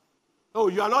 Oh,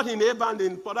 you are not in A band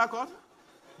in Port Harcourt?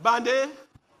 Band A?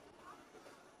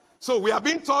 So we are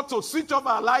being taught to switch off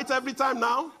our lights every time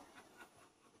now.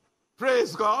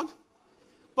 Praise God.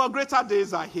 But greater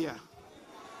days are here.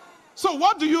 So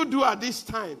what do you do at this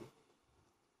time?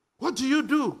 What do you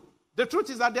do? The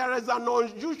truth is that there is an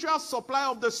unusual supply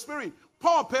of the Spirit.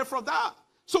 Paul paid for that.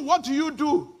 So what do you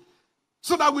do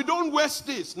so that we don't waste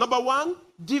this? Number one,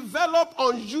 develop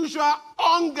unusual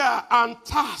hunger and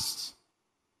thirst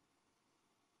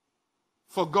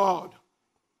for God.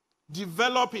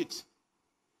 Develop it.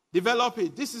 Develop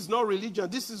it. This is not religion.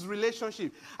 This is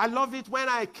relationship. I love it when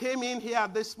I came in here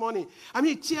this morning. I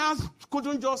mean, tears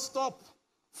couldn't just stop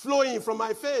flowing from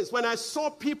my face when I saw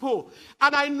people.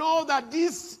 And I know that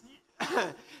these,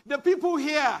 the people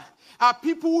here, are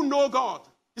people who know God.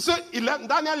 He said, Daniel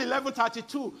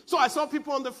 11:32. So I saw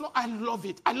people on the floor. I love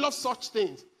it. I love such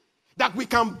things. That we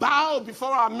can bow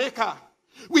before our Maker.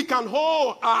 We can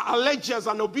hold our allegiance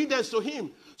and obedience to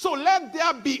him. So let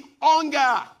there be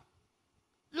hunger.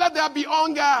 Let there be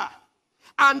hunger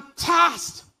and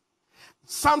thirst.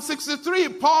 Psalm 63,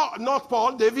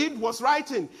 David was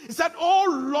writing. He said, oh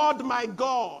Lord my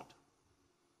God.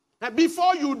 And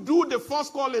before you do the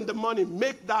first call in the morning,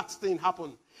 make that thing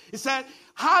happen. He said,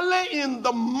 early in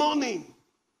the morning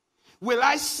will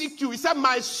I seek you. He said,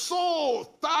 my soul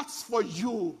thirsts for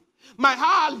you. My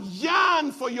heart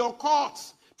yearns for your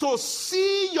courts, to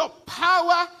see your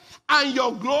power and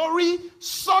your glory,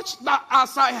 such that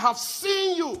as I have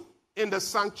seen you in the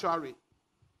sanctuary.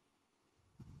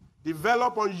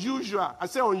 Develop unusual. I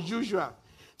say unusual.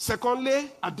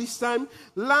 Secondly, at this time,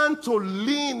 learn to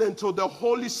lean into the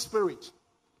Holy Spirit.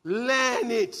 Learn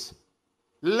it.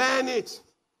 Learn it.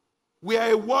 We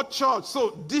are a word church,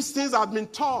 so these things have been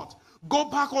taught. Go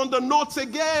back on the notes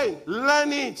again.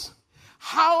 Learn it.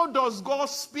 How does God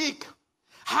speak?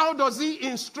 How does he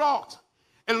instruct?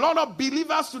 A lot of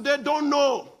believers today don't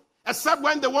know, except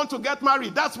when they want to get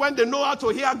married. That's when they know how to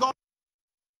hear God.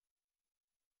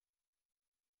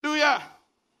 Hallelujah.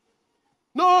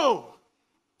 No.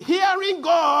 Hearing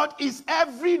God is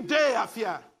everyday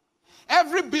affair.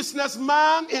 Every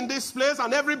businessman in this place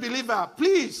and every believer,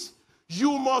 please,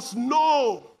 you must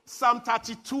know Psalm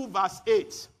 32 verse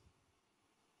 8.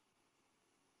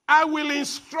 I will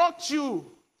instruct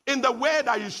you in the way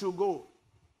that you should go.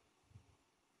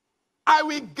 I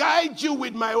will guide you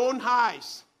with my own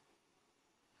eyes.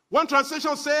 One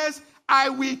translation says, I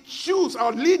will choose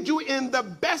or lead you in the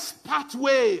best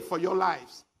pathway for your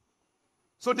lives.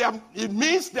 So it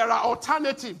means there are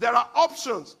alternatives, there are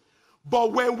options.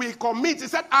 But when we commit, it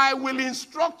said, I will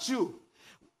instruct you.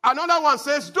 Another one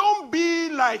says, don't be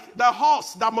like the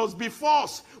horse that must be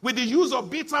forced with the use of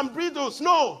bits and bridles.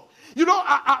 No. You know,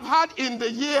 I've had in the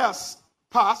years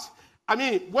past,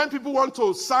 when people want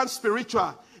to sound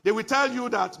spiritual, they will tell you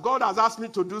that God has asked me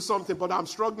to do something, but I'm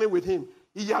struggling with him.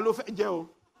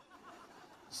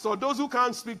 So those who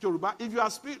can't speak Yoruba, if you are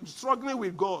struggling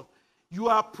with God, you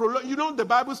are the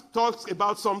Bible talks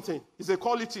about something. It's a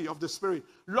quality of the Spirit.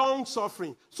 Long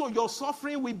suffering. So your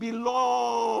suffering will be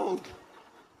long.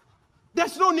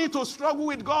 There's no need to struggle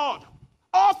with God.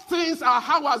 All things are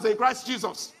ours in Christ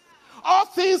Jesus. All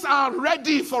things are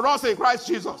ready for us in Christ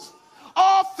Jesus.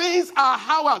 All things are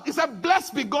ours. It said,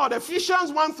 blessed be God,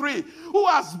 Ephesians 1:3, who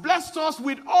has blessed us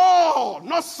with all,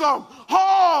 not some,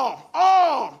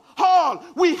 all.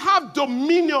 We have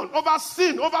dominion over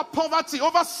sin, over poverty,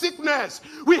 over sickness.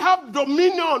 We have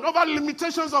dominion over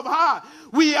limitations of heart.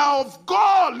 We are of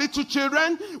God, little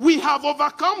children. We have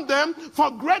overcome them,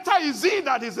 for greater is he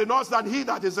that is in us than he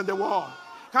that is in the world.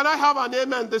 Can I have an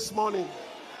amen this morning?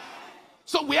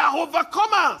 So we are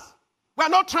overcomers. We are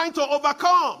not trying to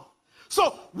overcome.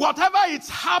 So whatever is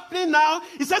happening now,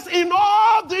 it says in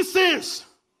all these things,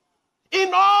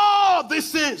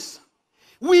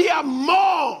 we are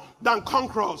more than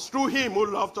conquerors through him who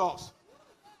loved us.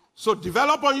 So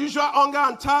develop unusual hunger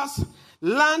and thirst.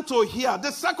 Learn to hear.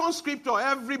 The second scripture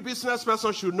every business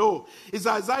person should know is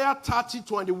Isaiah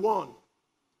 30:21.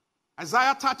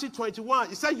 Isaiah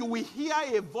 30:21. It said, you will hear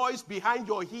a voice behind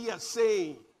your ear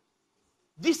saying,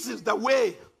 this is the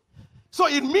way. So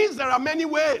it means there are many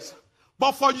ways.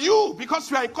 But for you,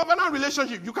 because you are in covenant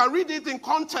relationship, you can read it in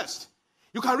context.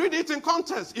 You can read it in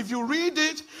context. If you read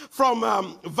it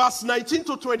from verse 19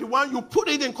 to 21, you put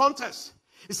it in context.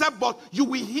 It said, but you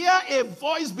will hear a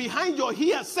voice behind your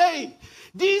ear saying,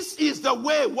 this is the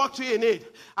way, walk ye in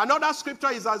it. Another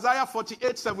scripture is Isaiah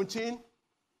 48:17.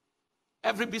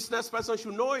 Every business person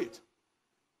should know it.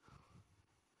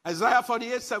 Isaiah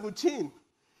 48:17.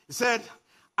 It said,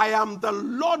 I am the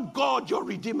Lord God, your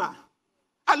Redeemer.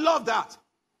 I love that.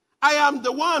 I am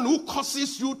the one who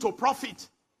causes you to profit.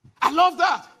 I love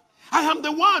that. I am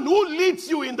the one who leads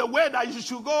you in the way that you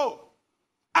should go.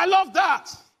 I love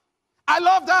that. I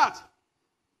love that.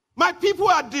 My people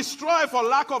are destroyed for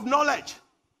lack of knowledge.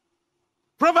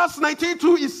 Proverbs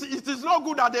 19:2, it is not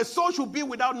good that the soul should be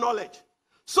without knowledge.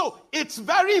 So it's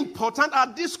very important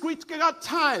at this critical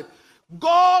time,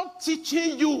 God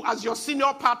teaching you as your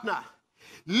senior partner,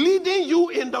 leading you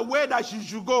in the way that you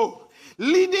should go,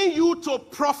 leading you to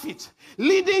profit,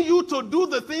 leading you to do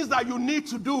the things that you need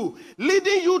to do,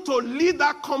 leading you to lead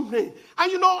that company.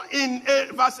 And you know, in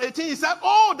verse 18, he said,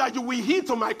 oh, that you will heed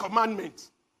to my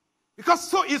commandments. Because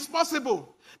so it's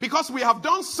possible. Because we have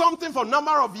done something for a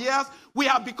number of years, we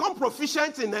have become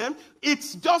proficient in them.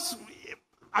 It's just,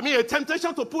 a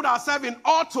temptation to put ourselves in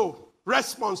auto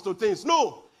response to things.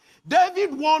 No.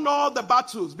 David won all the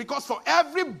battles because for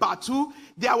every battle,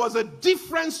 there was a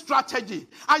different strategy.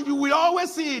 And you will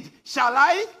always see it. Shall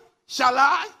I? Shall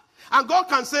I? And God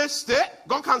can say, stay.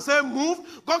 God can say,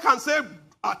 move. God can say,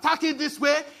 attack it this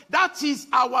way. That is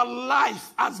our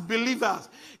life as believers.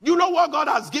 You know what God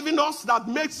has given us that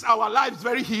makes our lives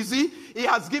very easy? He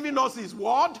has given us his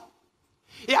word.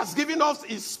 He has given us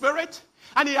his spirit.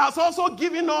 And he has also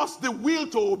given us the will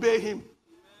to obey him.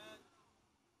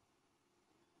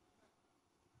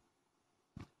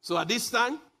 So at this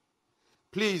time,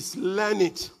 please learn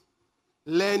it.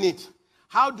 Learn it.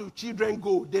 How do children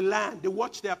go? They learn. They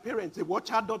watch their parents. They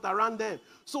watch adults around them.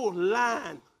 So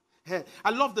learn. I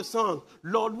love the song.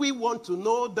 Lord, we want to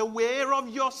know the way of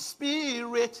your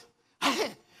spirit.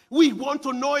 We want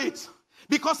to know it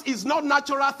because it's not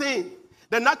natural thing.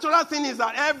 The natural thing is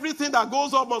that everything that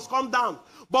goes up must come down.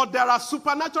 But there are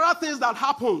supernatural things that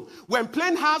happen. When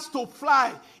plane has to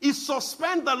fly, it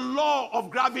suspends the law of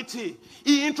gravity.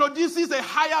 He introduces a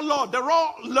higher law, the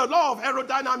law of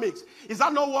aerodynamics. Is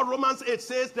that not what Romans 8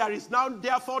 says? There is now,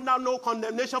 therefore, now no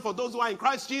condemnation for those who are in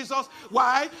Christ Jesus.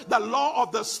 Why? The law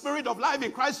of the Spirit of life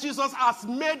in Christ Jesus has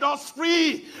made us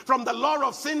free from the law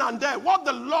of sin and death. What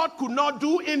the Lord could not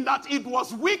do in that it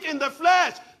was weak in the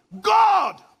flesh,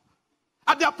 God,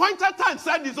 at the appointed time,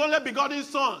 sent his only begotten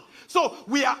Son. So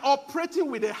we are operating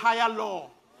with a higher law.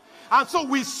 And so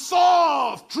we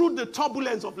solve through the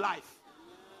turbulence of life.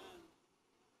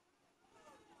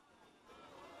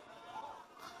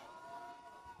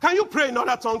 Can you pray in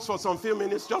other tongues for some few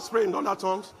minutes? Just pray in other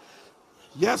tongues.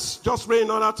 Yes, just pray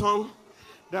in other tongues.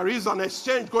 There is an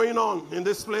exchange going on in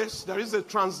this place. There is a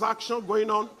transaction going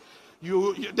on.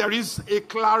 There is a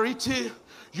clarity.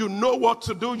 You know what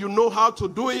to do. You know how to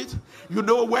do it. You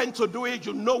know when to do it.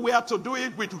 You know where to do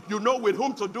it. You know with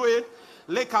whom to do it.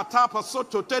 The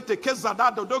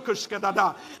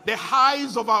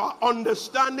eyes of our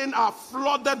understanding are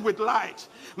flooded with light.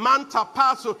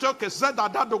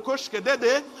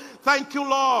 Thank you,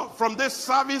 Lord. From this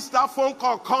service, that phone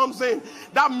call comes in.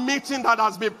 That meeting that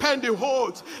has been pending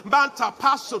holds.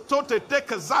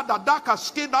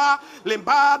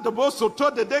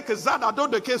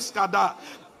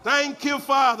 Thank you,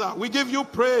 Father. We give you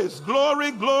praise.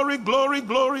 Glory, glory, glory,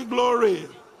 glory, glory.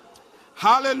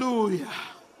 Hallelujah.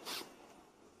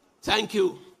 Thank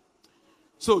you.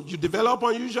 So you develop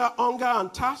unusual hunger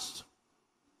and thirst.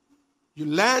 You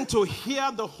learn to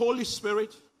hear the Holy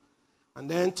Spirit. And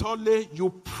then thirdly, you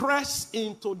press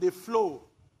into the flow.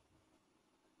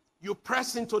 You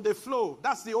press into the flow.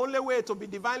 That's the only way to be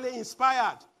divinely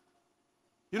inspired.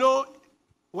 You know,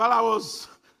 while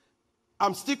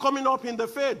I'm still coming up in the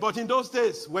faith, but in those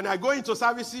days, when I go into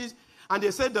services and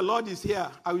they say the Lord is here,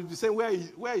 I will be saying,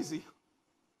 where is he?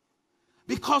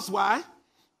 Because why?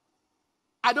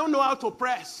 I don't know how to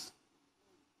press.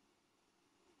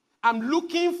 I'm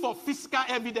looking for physical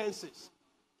evidences.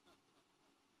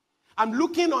 I'm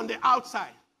looking on the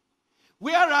outside.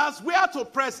 Whereas where to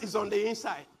press is on the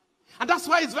inside. And that's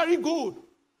why it's very good.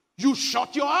 You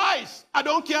shut your eyes. I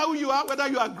don't care who you are, whether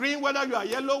you are green, whether you are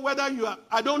yellow, whether you are,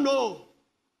 I don't know.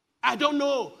 I don't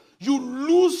know. You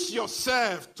lose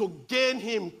yourself to gain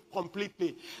him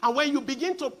completely. And when you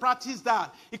begin to practice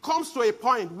that, it comes to a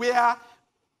point where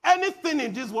anything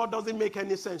in this world doesn't make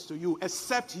any sense to you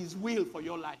except his will for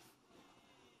your life.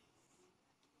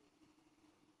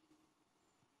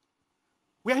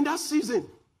 We're in that season.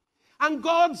 And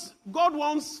God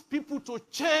wants people to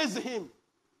chase him.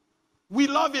 We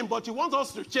love him, but he wants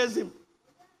us to chase him.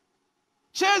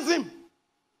 Chase him.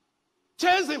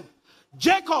 Chase him.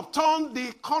 Jacob turned the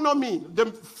economy, the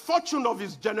fortune of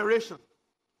his generation.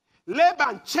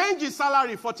 Laban changed his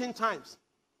salary 14 times.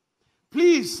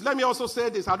 Please, let me also say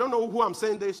this. I don't know who I'm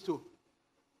saying this to.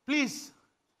 Please,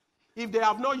 if they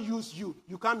have not used you,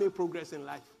 you can't make progress in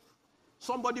life.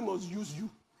 Somebody must use you.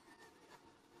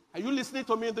 Are you listening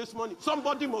to me this morning?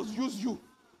 Somebody must use you.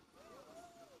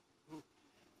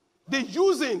 The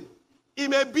using, it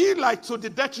may be like to the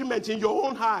detriment in your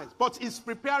own eyes, but it's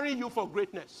preparing you for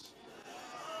greatness.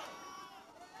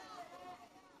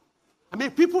 I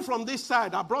mean, people from this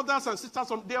side, our brothers and sisters,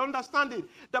 they understand it.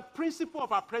 The principle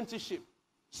of apprenticeship.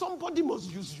 Somebody must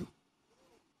use you.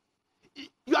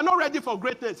 You are not ready for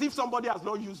greatness if somebody has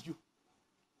not used you.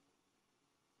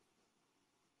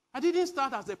 I didn't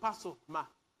start as a pastor, ma.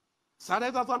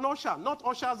 Started as an usher, not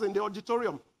ushers in the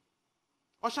auditorium.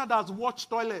 Usher does watch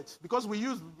toilets because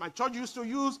my church used to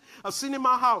use a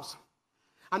cinema house.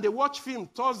 And they watch film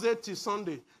Thursday till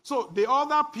Sunday. So the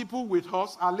other people with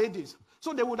us are ladies.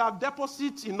 So they would have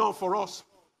deposit enough for us.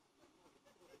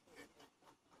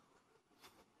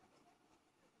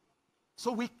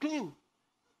 So we clean.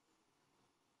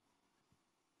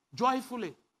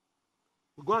 joyfully.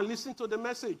 We go and listen to the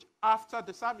message after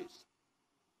the service.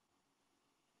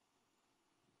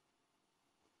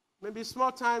 Maybe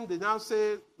small time, they now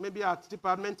say, maybe at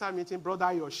departmental meeting, Brother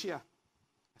Ayo share.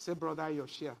 I say, Brother Ayo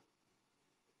share.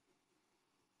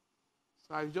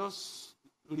 So I just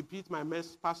repeat my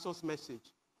pastor's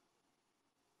message.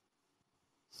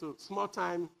 So small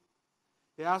time,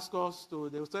 they ask us to,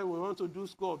 they say, we want to do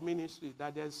school of ministry,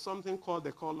 that there's something called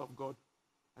the call of God.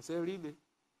 I say, really?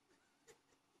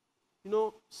 You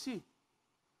know, see,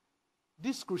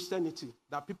 this Christianity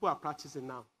that people are practicing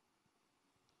now,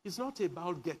 it's not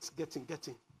about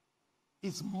getting.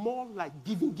 It's more like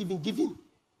giving.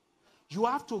 You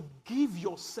have to give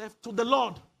yourself to the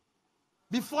Lord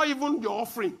before even your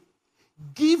offering.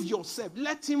 Give yourself.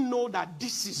 Let him know that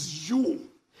this is you.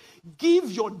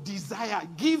 Give your desire.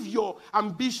 Give your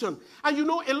ambition. And you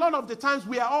know, a lot of the times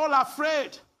we are all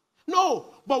afraid. No,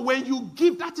 but when you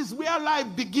give, that is where life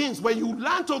begins. When you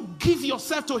learn to give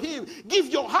yourself to him, give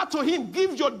your heart to him,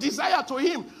 give your desire to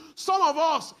him. Some of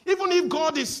us, even if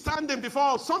God is standing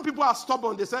before us, some people are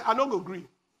stubborn. They say, I don't go grieve.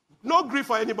 No grief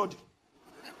for anybody.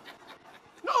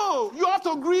 No, you have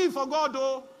to grieve for God,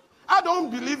 though. I don't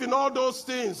believe in all those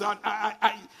things.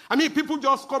 I mean, people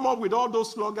just come up with all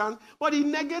those slogans, but it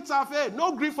negates our faith.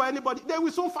 No grief for anybody. They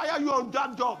will soon fire you on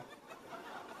that job.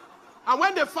 And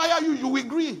when they fire you, you will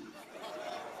grieve.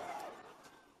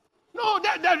 No,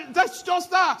 that's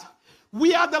just that.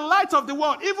 We are the light of the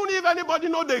world. Even if anybody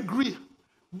know they grieve,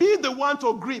 be the one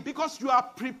to grieve, because you are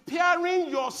preparing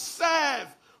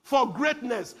yourself for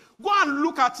greatness. Go and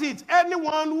look at it.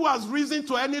 Anyone who has risen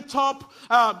to any top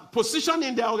position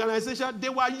in their organization, they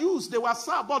were used, they were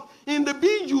served. But in the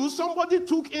being used, somebody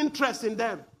took interest in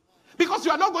them. Because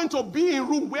you are not going to be in a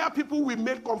room where people will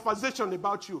make conversation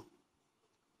about you.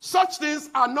 Such things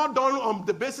are not done on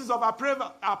the basis of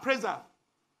appraisal.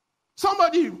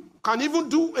 Somebody can even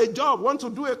do a job, want to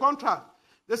do a contract.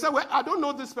 They say, well, I don't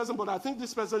know this person, but I think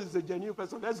this person is a genuine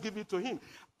person. Let's give it to him.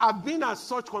 I've been at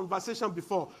such conversation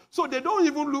before. So they don't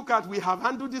even look at, we have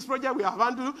handled this project, we have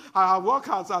handled, I have worked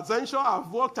at Accenture,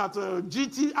 I've worked at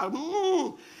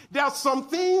GT. There are some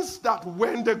things that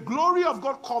when the glory of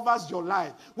God covers your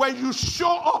life, when you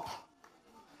show up,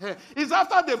 it's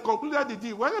after they've concluded the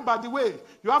deal. Well, by the way,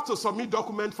 you have to submit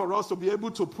document for us to be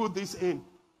able to put this in.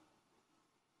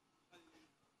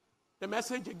 The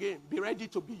message again, be ready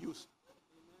to be used.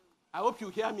 I hope you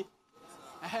hear me.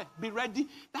 Be ready.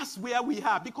 That's where we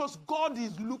are, because God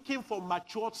is looking for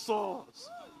mature souls.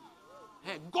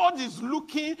 God is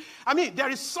looking. I mean, there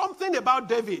is something about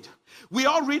David. We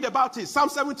all read about it. Psalm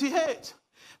 78,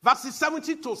 verses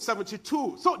 70 to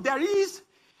 72. So there is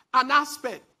an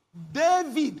aspect.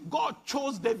 David, God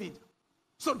chose David.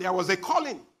 So there was a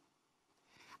calling.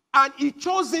 And he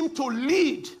chose him to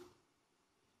lead.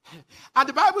 And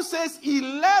the Bible says he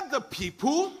led the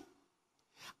people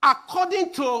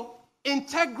according to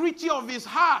integrity of his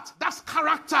heart. That's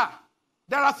character.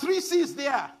 There are 3 C's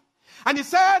there. And he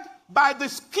said, by the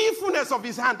skillfulness of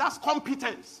his hand, that's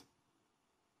competence.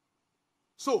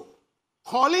 So,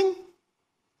 calling,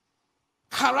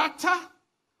 character,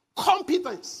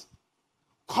 competence.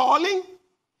 Calling,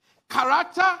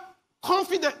 character,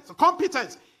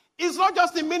 competence. It's not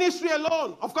just in ministry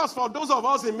alone. Of course, for those of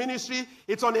us in ministry,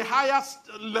 it's on a higher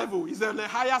level. It's on a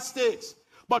higher stage.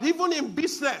 But even in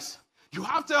business, you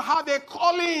have to have a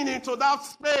calling into that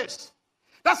space.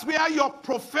 That's where your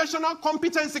professional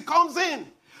competency comes in.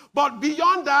 But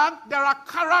beyond that, there are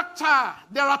character.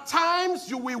 There are times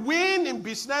you will win in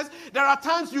business. There are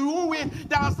times you won't win.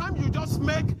 There are times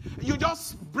you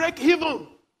just break even.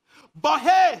 But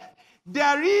hey,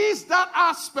 there is that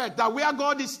aspect that where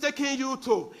God is taking you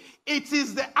to. It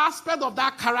is the aspect of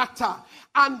that character.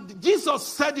 And Jesus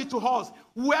said it to us.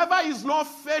 Whoever is not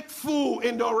faithful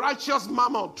in the righteous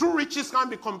mammon, true riches can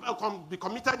be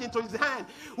committed into his hand.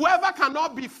 Whoever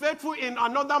cannot be faithful in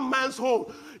another man's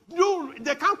home,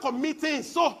 they can't commit things.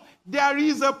 So there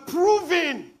is a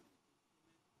proving.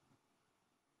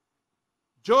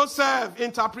 Joseph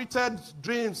interpreted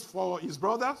dreams for his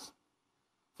brothers,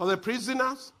 for the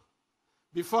prisoners,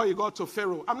 before he got to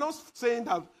Pharaoh. I'm not saying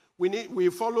that we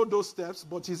follow those steps,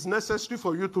 but it's necessary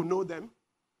for you to know them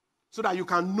so that you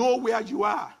can know where you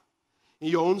are in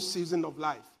your own season of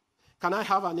life. Can I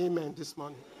have an amen this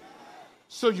morning?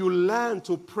 So you learn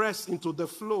to press into the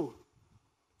flow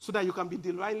so that you can be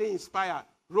divinely inspired.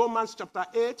 Romans chapter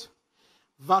 8,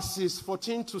 verses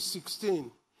 14 to 16.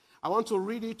 I want to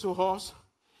read it to us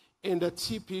in the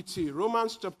TPT.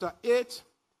 Romans chapter 8,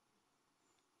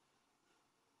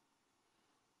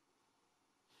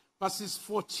 verses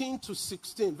 14 to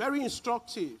 16. Very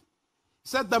instructive.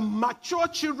 said the mature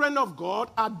children of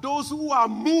God are those who are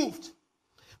moved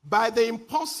by the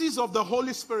impulses of the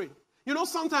Holy Spirit. You know,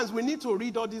 sometimes we need to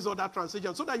read all these other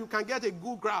translations so that you can get a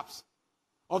good grasp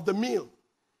of the meal.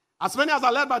 As many as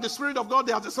are led by the Spirit of God,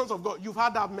 they are the sons of God. You've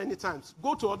heard that many times.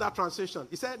 Go to other translation.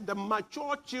 He said the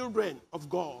mature children of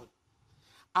God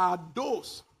are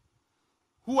those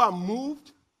who are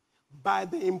moved by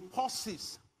the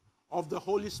impulses of the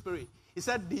Holy Spirit. He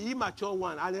said the immature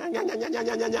one,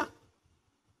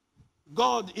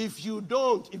 God, if you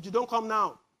don't come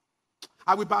now,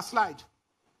 I will backslide.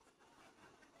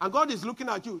 And God is looking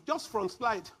at you, just front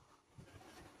slide.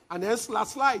 And then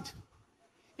last slide.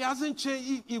 He hasn't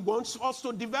changed. He wants us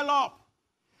to develop.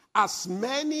 As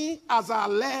many as are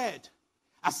led.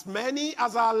 As many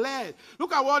as are led.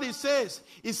 Look at what he says.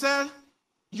 He said,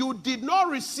 you did not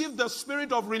receive the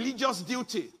spirit of religious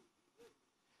duty,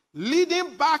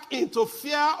 leading back into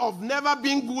fear of never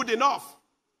being good enough.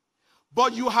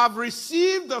 But you have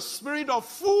received the spirit of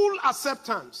full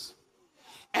acceptance,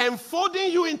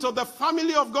 enfolding you into the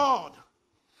family of God.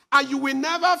 And you will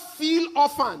never feel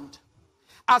orphaned.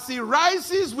 As he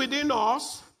rises within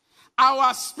us,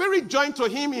 our spirit joined to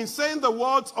him in saying the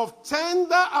words of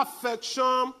tender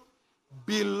affection,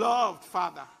 beloved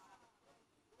Father.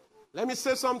 Let me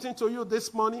say something to you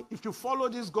this morning. If you follow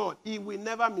this God, he will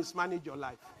never mismanage your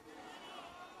life.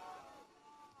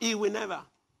 He will never.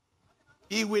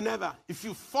 He will never. If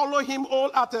you follow him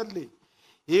wholeheartedly,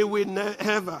 he will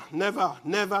never.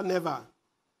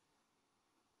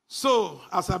 So,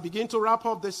 as I begin to wrap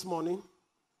up this morning,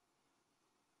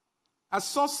 I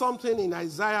saw something in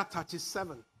Isaiah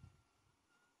 37,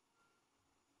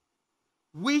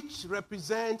 which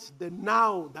represents the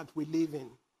now that we live in.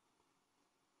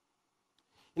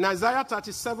 In Isaiah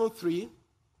 37:3,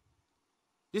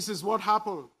 this is what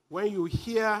happened when you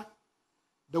hear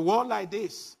the word like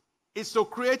this. It's to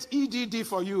create EDD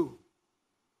for you.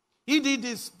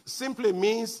 EDD simply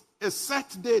means a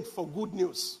set date for good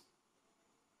news.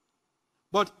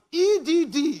 But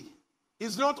EDD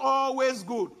is not always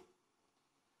good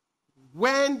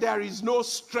when there is no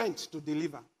strength to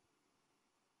deliver.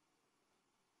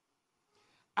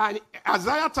 And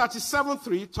Isaiah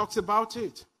 37:3 talks about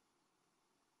it.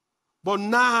 But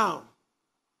now,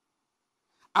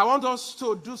 I want us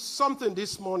to do something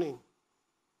this morning.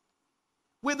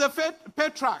 With the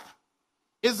patriarch,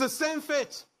 it's the same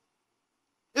faith.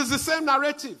 It's the same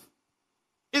narrative.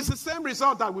 It's the same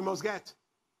result that we must get.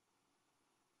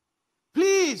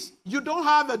 Please, you don't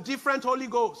have a different Holy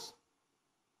Ghost.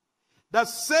 The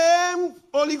same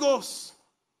Holy Ghost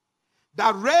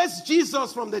that raised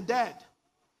Jesus from the dead,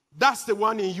 that's the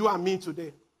one in you and me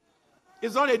today.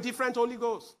 It's not a different Holy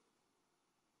Ghost.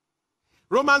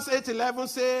 Romans 8:11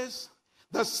 says,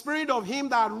 the spirit of him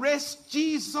that raised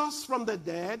Jesus from the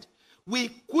dead, we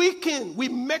quicken, we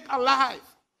make alive.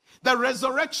 The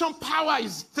resurrection power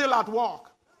is still at work.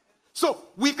 So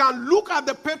we can look at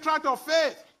the patriarch of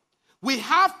faith. We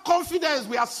have confidence.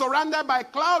 We are surrounded by a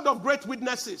cloud of great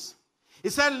witnesses. He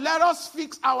said, let us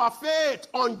fix our faith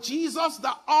on Jesus,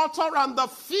 the author and the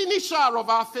finisher of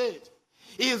our faith.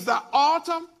 He is the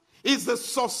author, he is the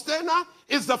sustainer,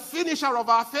 he is the finisher of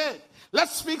our faith.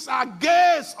 Let's fix our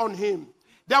gaze on him.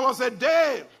 There was a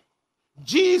day,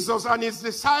 Jesus and his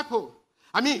disciple,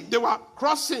 they were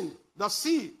crossing the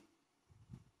sea.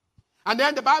 And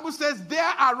then the Bible says,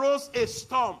 there arose a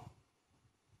storm.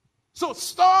 So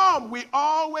storm will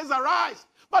always arise.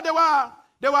 But they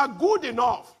were good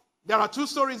enough. There are two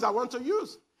stories I want to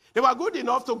use. They were good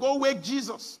enough to go wake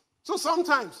Jesus. So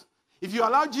sometimes, if you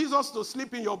allow Jesus to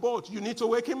sleep in your boat, you need to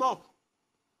wake him up.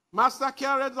 Master,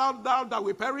 carest thou that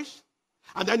we perish?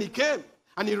 And then he came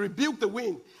and he rebuked the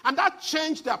wind. And that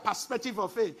changed their perspective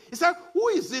of faith. He said, who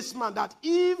is this man that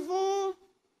even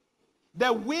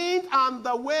the wind and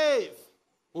the wave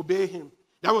obey him?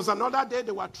 There was another day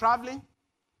they were traveling.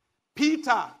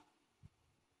 Peter,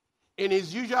 in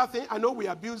his usual thing, I know we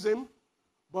abuse him,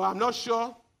 but I'm not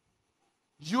sure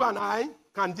you and I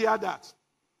can dare that.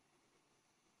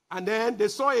 And then they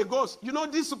saw a ghost. You know,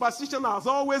 this superstition has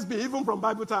always been, even from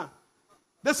Bible time.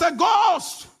 They said,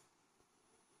 ghost!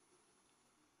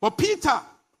 But Peter,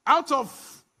 out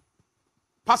of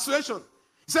persuasion,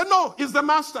 he said, no, it's the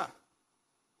master.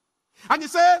 And he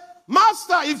said,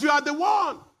 master, if you are the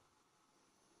one,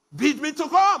 bid me to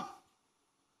come.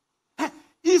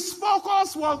 His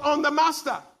focus was on the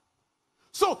master.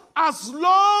 So as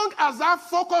long as that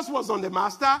focus was on the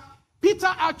master, Peter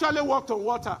actually walked on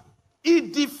water. He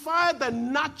defied the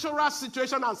natural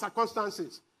situation and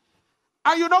circumstances.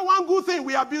 And you know one good thing,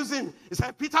 we abuse him. He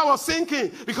said Peter was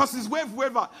sinking because his wave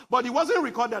wavered. But it wasn't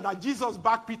recorded that Jesus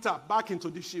backed Peter back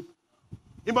into the ship.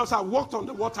 He must have walked on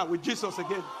the water with Jesus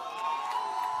again.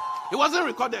 It wasn't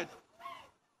recorded.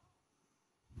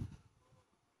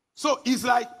 So he's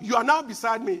like, you are now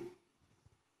beside me.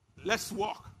 Let's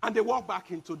walk. And they walk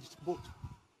back into the boat.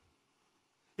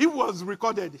 It was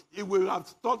recorded. It will have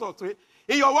thought of it.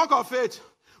 In your walk of faith,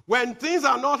 when things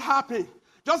are not happening,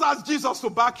 just ask Jesus to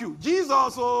back you. Jesus,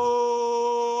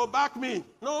 oh, back me.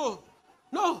 No.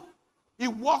 He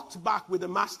walked back with the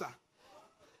master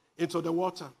into the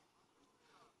water.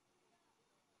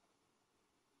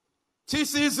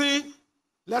 TCC,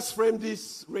 let's frame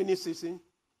this rainy season.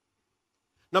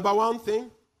 Number one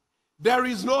thing, there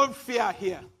is no fear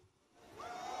here.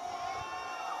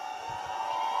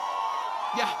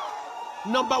 Yeah.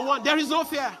 Number one, there is no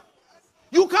fear.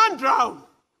 You can't drown.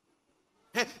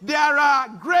 There are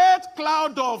a great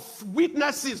cloud of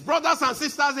witnesses, brothers and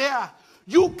sisters here.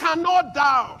 You cannot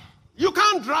drown. You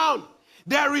can't drown.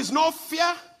 There is no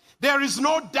fear. There is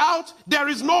no doubt. There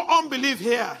is no unbelief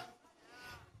here.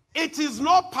 It is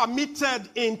not permitted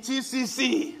in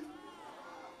TCC.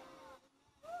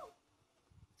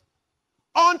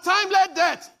 Untimely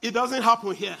death, it doesn't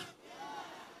happen here.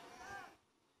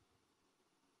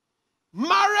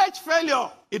 Marriage failure,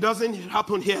 it doesn't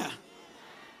happen here.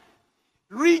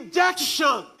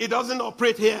 Rejection, it doesn't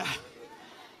operate here.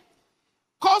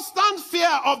 Constant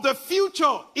fear of the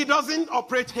future, it doesn't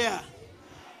operate here.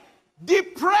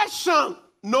 Depression,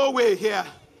 no way here.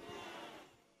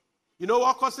 You know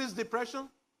what causes depression?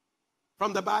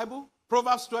 From the Bible,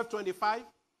 Proverbs 12:25. It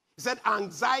said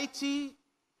anxiety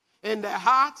in the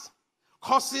heart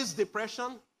causes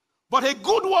depression, but a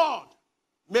good word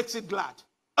makes it glad.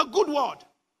 A good word.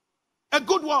 A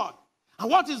good word. And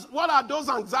what are those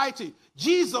anxiety?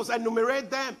 Jesus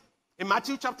enumerated them in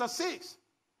Matthew chapter 6.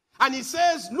 And he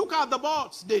says, look at the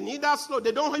birds. They neither slow.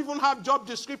 They don't even have job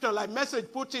description like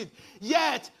Message put it.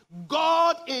 Yet,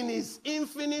 God in his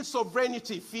infinite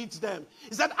sovereignty feeds them.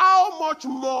 He said, how much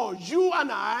more you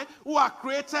and I who are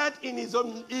created in his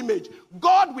own image?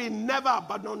 God will never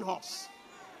abandon us.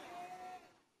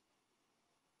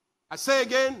 I say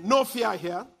again, no fear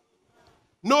here.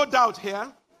 No doubt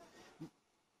here.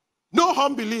 No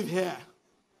unbelief here.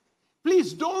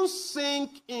 Please don't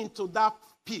sink into that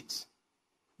pit.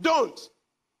 Don't.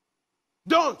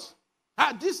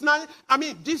 This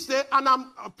day, and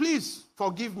please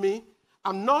forgive me,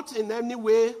 I'm not in any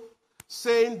way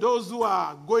saying those who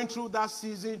are going through that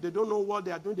season, they don't know what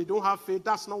they are doing, they don't have faith.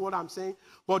 That's not what I'm saying.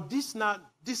 But this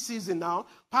season now,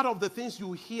 part of the things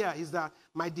you hear is that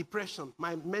my depression,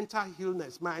 my mental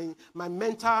illness, my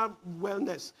mental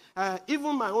wellness.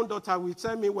 Even my own daughter will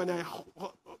tell me when I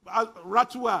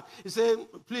rattle her, he said,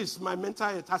 please, my mental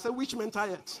health. I said, which mental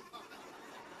health?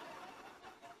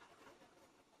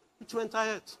 Which mental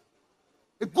health?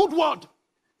 A good word.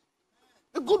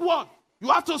 A good word. You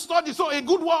have to study, so a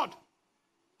good word.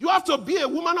 You have to be a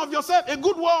woman of yourself, a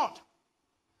good word.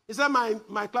 He said,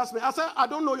 my classmate. I said, I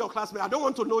don't know your classmate. I don't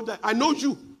want to know that. I know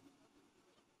you.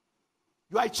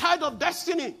 You are a child of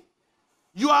destiny.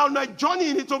 You are on a journey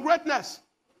into greatness.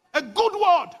 A good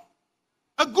word.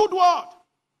 A good word.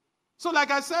 So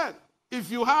like I said, if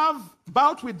you have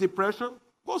bout with depression,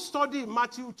 go study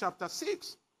Matthew chapter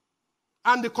 6.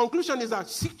 And the conclusion is that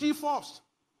seek ye first.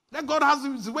 Let God have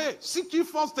his way. Seek ye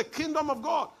first the kingdom of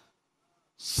God.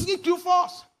 Seek you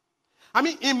first.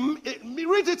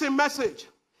 Read it in Message.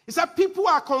 It said people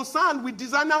are concerned with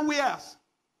designer wares.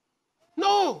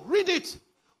 No, read it.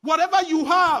 Whatever you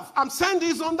have, I'm saying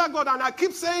this under God and I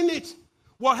keep saying it.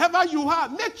 Whatever you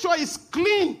have, make sure it's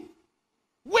clean.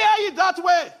 Wear it that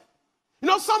way. You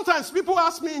know, sometimes people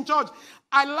ask me in church,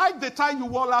 I like the tie you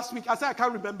wore last week. I say, I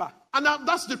can't remember. And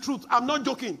that's the truth. I'm not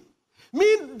joking.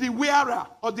 Me, the wearer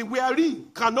or the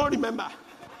wearee, cannot remember.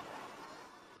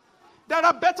 There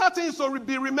are better things to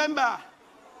be remembered.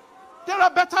 There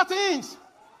are better things.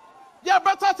 There are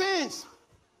better things.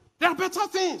 There are better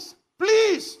things.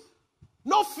 Please.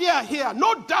 No fear here.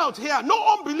 No doubt here.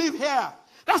 No unbelief here.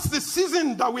 That's the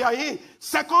season that we are in.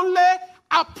 Secondly,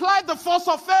 apply the force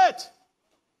of faith.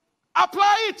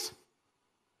 Apply it.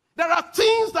 There are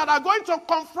things that are going to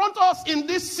confront us in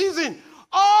this season.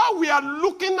 All we are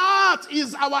looking at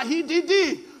is our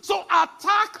EDD. So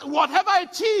attack whatever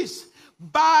it is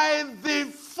by the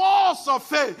force of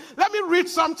faith. Let me read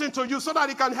something to you so that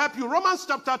it can help you. Romans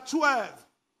chapter 12.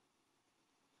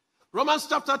 Romans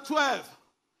chapter 12.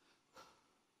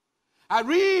 I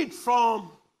read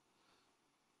from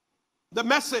the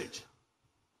Message.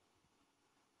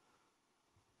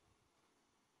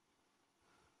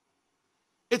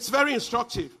 It's very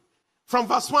instructive. From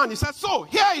verse 1, he said, so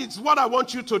here is what I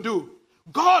want you to do.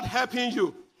 God helping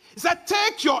you. He said,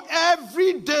 take your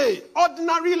everyday,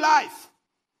 ordinary life.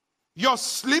 You're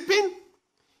sleeping,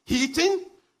 eating,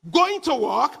 going to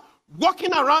work,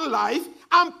 walking around life,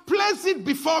 and place it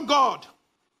before God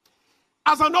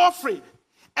as an offering.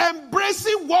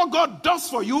 Embracing what God does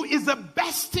for you is the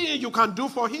best thing you can do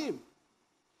for him.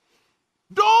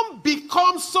 Don't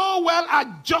become so well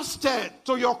adjusted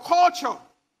to your culture.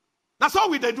 That's all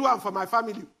we do for my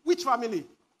family. Which family?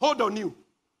 Hold on you.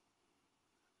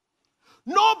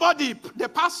 Nobody, they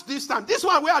pass this time. This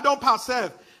one where I don't pass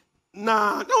self.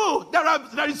 Nah, no,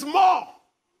 there is more.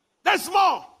 There's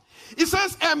more. It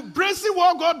says embracing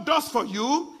what God does for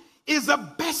you is the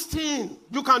best thing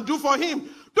you can do for him.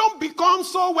 Don't become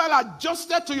so well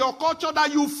adjusted to your culture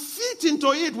that you fit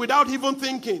into it without even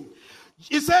thinking.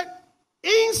 He said,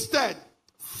 instead,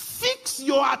 fix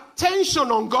your attention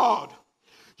on God.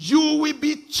 You will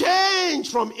be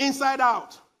changed from inside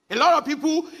out. A lot of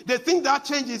people, they think that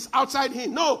change is outside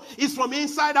him. No, it's from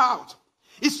inside out.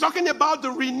 It's talking about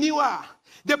the renewal,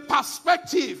 the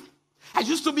perspective. I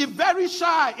used to be very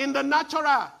shy in the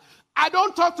natural. I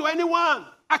don't talk to anyone.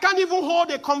 I can't even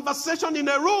hold a conversation in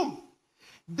a room.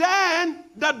 Then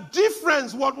the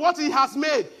difference, what he has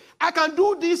made. I can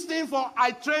do this thing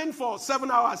I trained for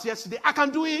 7 hours yesterday. I can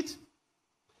do it.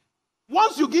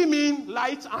 Once you give me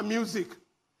light and music,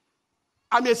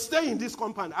 I may stay in this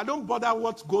compound. I don't bother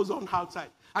what goes on outside.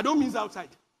 I don't miss outside.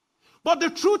 But the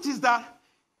truth is that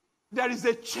there is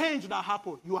a change that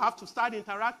happens. You have to start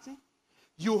interacting.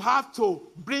 You have to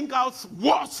bring out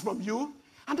words from you.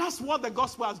 And that's what the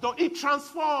gospel has done. It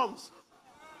transforms.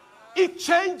 It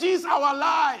changes our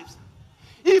lives.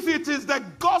 If it is the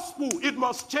gospel, it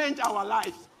must change our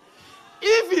lives.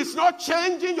 If it's not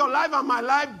changing your life and my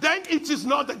life, then it is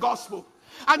not the gospel.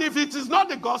 And if it is not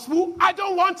the gospel, I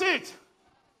don't want it.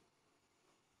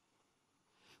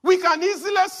 We can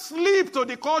easily slip to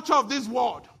the culture of this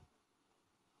world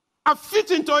and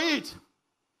fit into it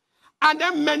and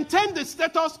then maintain the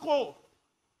status quo.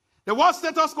 The word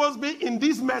status quo be in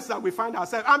this mess that we find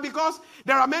ourselves. And because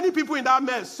there are many people in that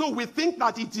mess, so we think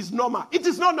that it is normal. It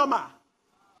is not normal.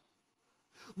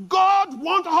 God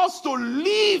wants us to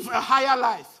live a higher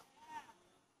life.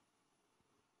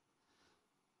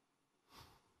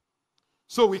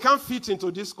 So we can't fit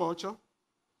into this culture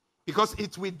because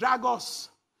it will drag us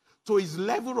to his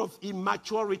level of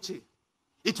immaturity.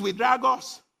 It will drag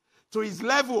us to his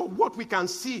level of what we can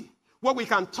see, what we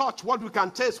can touch, what we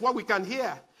can taste, what we can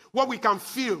hear, what we can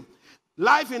feel.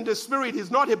 Life in the spirit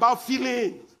is not about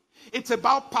feelings. It's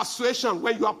about persuasion.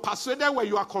 When you are persuaded, when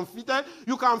you are confident,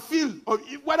 you can feel, or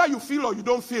whether you feel or you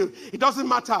don't feel, it doesn't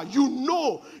matter. You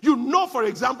know, for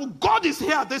example, God is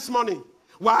here this morning.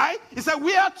 Why? He said,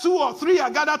 where 2 or 3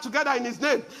 are gathered together in his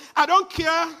name. I don't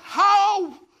care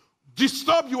how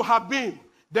disturbed you have been.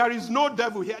 There is no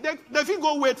devil here. They can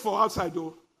go wait for outside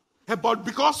though. But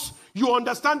because you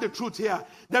understand the truth here,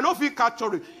 they don't feel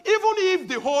captured. Even if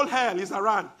the whole hell is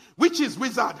around, which is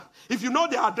wizard, if you know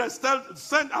the address,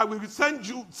 I will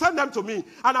send them to me.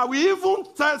 And I will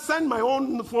even send my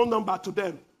own phone number to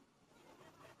them.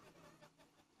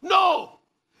 No.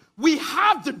 We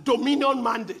have the dominion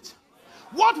mandate.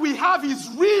 What we have is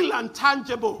real and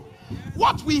tangible.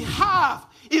 What we have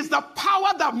is the power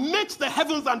that makes the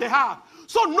heavens and the earth.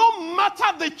 So no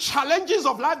matter the challenges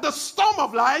of life, the storm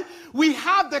of life, we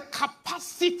have the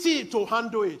capacity to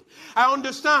handle it. I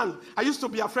understand. I used to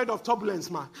be afraid of turbulence,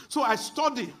 man. So I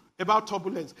study about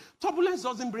turbulence. Turbulence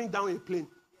doesn't bring down a plane.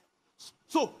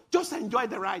 So just enjoy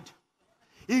the ride.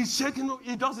 He's shaking,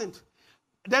 it doesn't.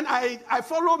 Then I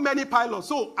follow many pilots,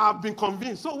 so I've been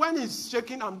convinced. So when he's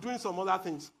shaking, I'm doing some other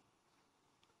things.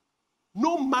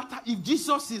 No matter if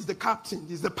Jesus is the captain,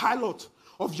 is the pilot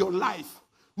of your life,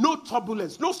 no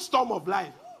turbulence, no storm of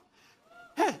life.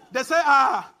 Hey, they say,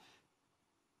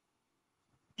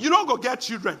 you don't go get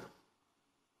children.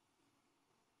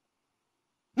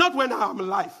 Not when I'm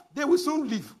alive. They will soon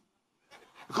leave.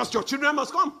 Because your children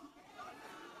must come.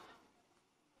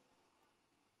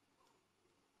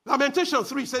 Lamentation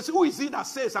 3 says, who is he that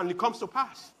says and it comes to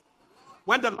pass?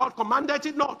 When the Lord commanded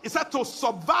it not. He said to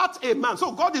subvert a man.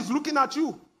 So God is looking at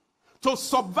you. To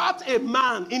subvert a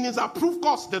man in his approved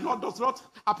course, the Lord does not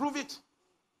approve it.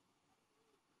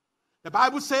 The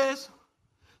Bible says,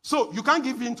 so you can't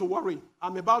give in to worry.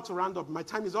 I'm about to round up. My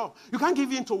time is up. You can't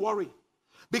give in to worry.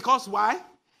 Because why?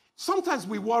 Sometimes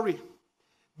we worry.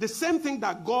 The same thing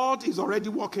that God is already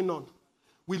working on.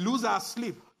 We lose our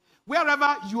sleep.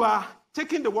 Wherever you are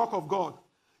taking the work of God,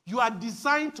 you are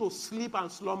designed to sleep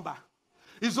and slumber.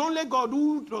 It's only God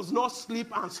who does not sleep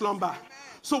and slumber.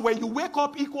 So when you wake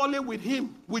up equally with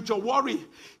him, with your worry,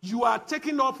 you are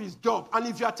taking off his job. And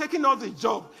if you are taking off his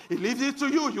job, he leaves it to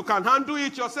you. You can handle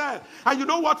it yourself. And you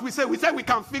know what we say? We say we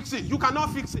can fix it. You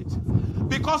cannot fix it.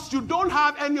 Because you don't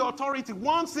have any authority,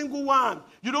 one single one.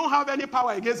 You don't have any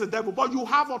power against the devil, but you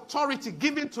have authority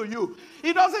given to you.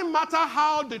 It doesn't matter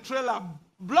how the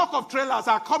block of trailers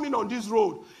are coming on this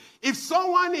road. If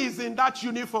someone is in that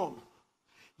uniform,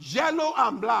 yellow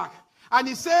and black, and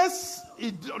he says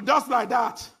it does like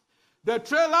that, the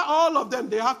trailer, all of them,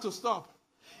 they have to stop.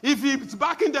 If he's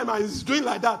backing them and he's doing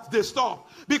like that, they stop.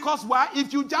 Because why?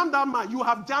 If you jam that man, you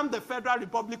have jammed the Federal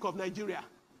Republic of Nigeria.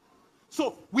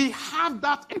 So we have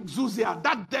that exousia,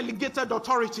 that delegated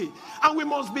authority, and we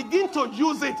must begin to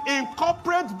use it in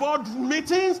corporate board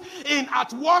meetings,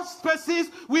 at work spaces.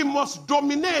 We must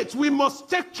dominate. We must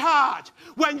take charge.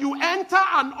 When you enter,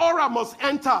 an aura must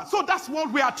enter. So that's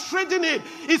what we are trading in.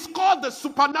 It's called the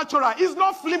supernatural. It's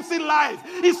not flimsy life.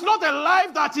 It's not a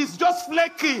life that is just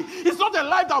flaky. It's not a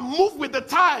life that moves with the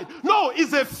tide. No,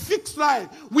 it's a fixed life.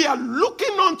 We are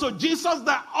looking unto Jesus,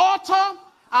 the author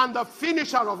and the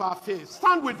finisher of our faith.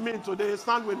 Stand with me today.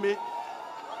 Stand with me.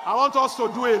 I want us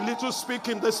to do a little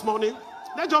speaking this morning.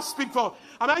 Let's just speak for,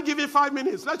 and I give you 5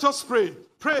 minutes. Let's just pray.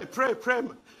 Pray, pray, pray.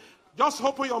 Just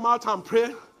open your mouth and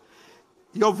pray.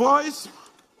 Your voice,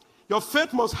 your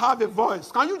faith must have a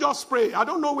voice. Can you just pray? I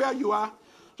don't know where you are.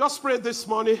 Just pray this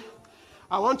morning.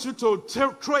 I want you to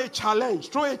throw a challenge.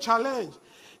 Throw a challenge.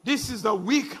 This is the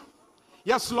week.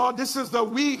 Yes, Lord, this is the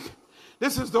week.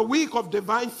 This is the week of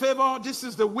divine favor. This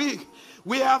is the week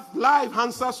we have live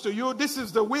answers to you. This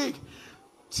is the week.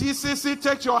 TCC,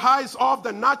 take your eyes off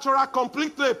the natural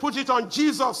completely. Put it on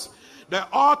Jesus, the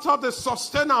author, the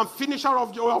sustainer, and finisher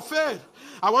of your faith.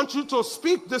 I want you to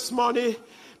speak this morning.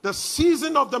 The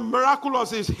season of the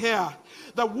miraculous is here.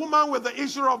 The woman with the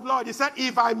issue of blood, he said,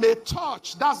 if I may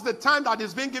touch, that's the time that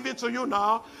is being given to you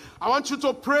now. I want you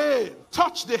to pray.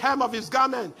 Touch the hem of his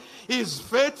garment. He is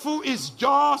faithful, he is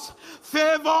just.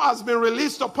 Favor has been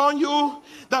released upon you.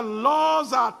 The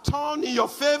laws are turned in your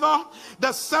favor.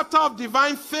 The scepter of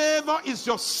divine favor is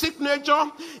your signature.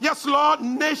 Yes, Lord,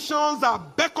 nations are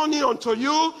beckoning unto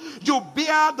you. You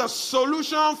bear the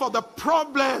solution for the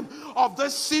problem of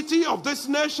this city, of this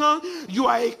nation. You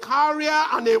are a carrier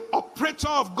and an operator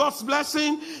of God's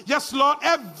blessing. Yes, Lord,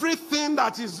 everything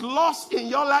that is lost in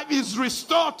your life is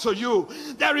restored to you.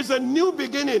 There is a new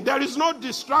beginning. There is no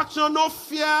distraction, no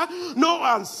fear, no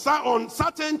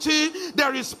uncertainty.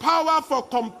 There is power for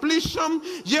completion.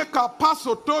 You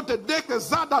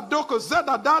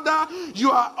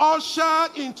are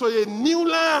ushered into a new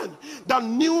land. The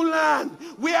new land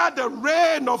where the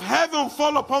rain of heaven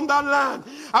fall upon that land.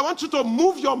 I want you to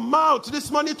move your mouth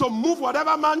this morning to move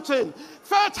whatever mountain.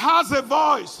 Faith has a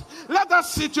voice. Let that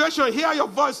situation hear your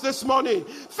voice this morning.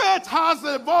 Faith has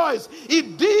a voice.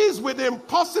 It deals with the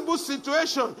impossible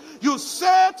situation. You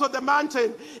say to the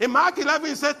mountain. In Mark 11,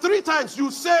 he said 3 times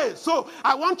you say. So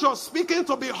I want your speaking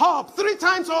to be heard 3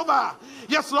 times over.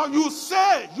 Yes, Lord, you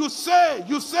say, you say,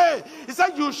 you say. He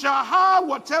said you shall have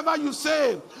whatever you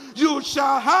say. You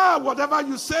shall have whatever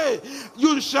you say.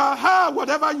 You shall have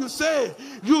whatever you say.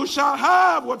 You shall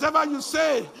have whatever you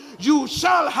say. You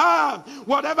shall have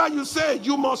whatever you say.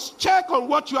 You must check on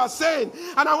what you are saying.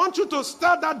 And I want you to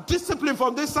start that discipline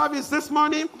from this service this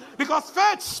morning, because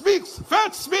faith speaks.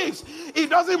 Faith speaks. It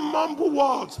doesn't mumble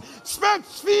words. Faith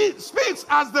speaks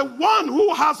as the one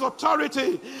who has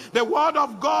authority. The word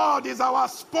of God is our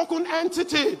spoken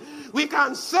entity. We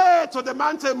can say to the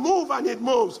mountain, move, and it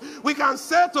moves. We can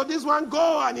say to this one,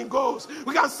 go, and it goes.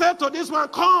 We can say to this one,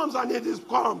 comes, and it is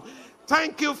come.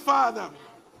 Thank you, Father.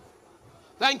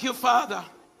 Thank you, Father.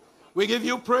 We give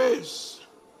you praise.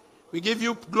 We give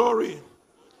you glory.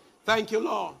 Thank you,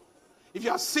 Lord. If you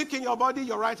are sick in your body,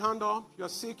 your right hand up. You're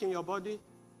sick in your body.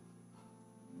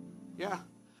 Yeah.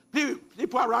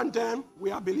 People around them,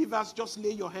 we are believers. Just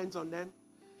lay your hands on them.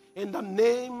 In the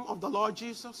name of the Lord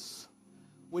Jesus,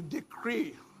 we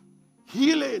decree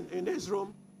healing in this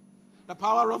room. The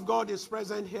power of God is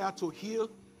present here to heal.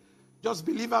 Just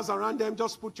believers around them,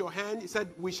 just put your hand. He said,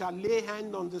 we shall lay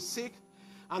hand on the sick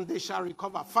and they shall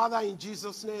recover. Father, in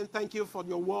Jesus' name, thank you for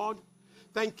your word.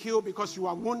 Thank you because you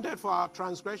are wounded for our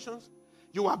transgressions.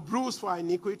 You are bruised for our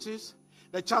iniquities.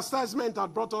 The chastisement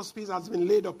that brought us peace has been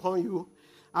laid upon you.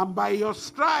 And by your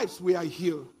stripes we are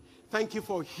healed. Thank you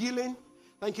for healing.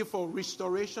 Thank you for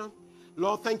restoration.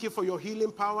 Lord, thank you for your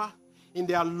healing power in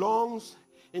their lungs,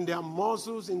 in their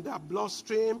muscles, in their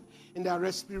bloodstream, in their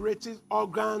respiratory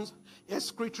organs,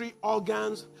 excretory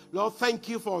organs. Lord, thank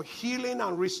you for healing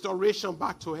and restoration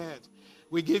back to health.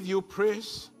 We give you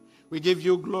praise. We give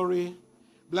you glory.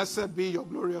 Blessed be your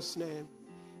glorious name.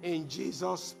 In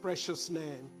Jesus' precious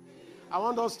name. I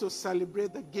want us to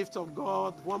celebrate the gift of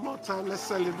God. One more time, let's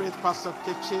celebrate Pastor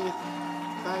Kechi.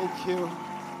 Thank you.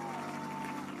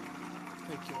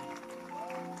 Thank you.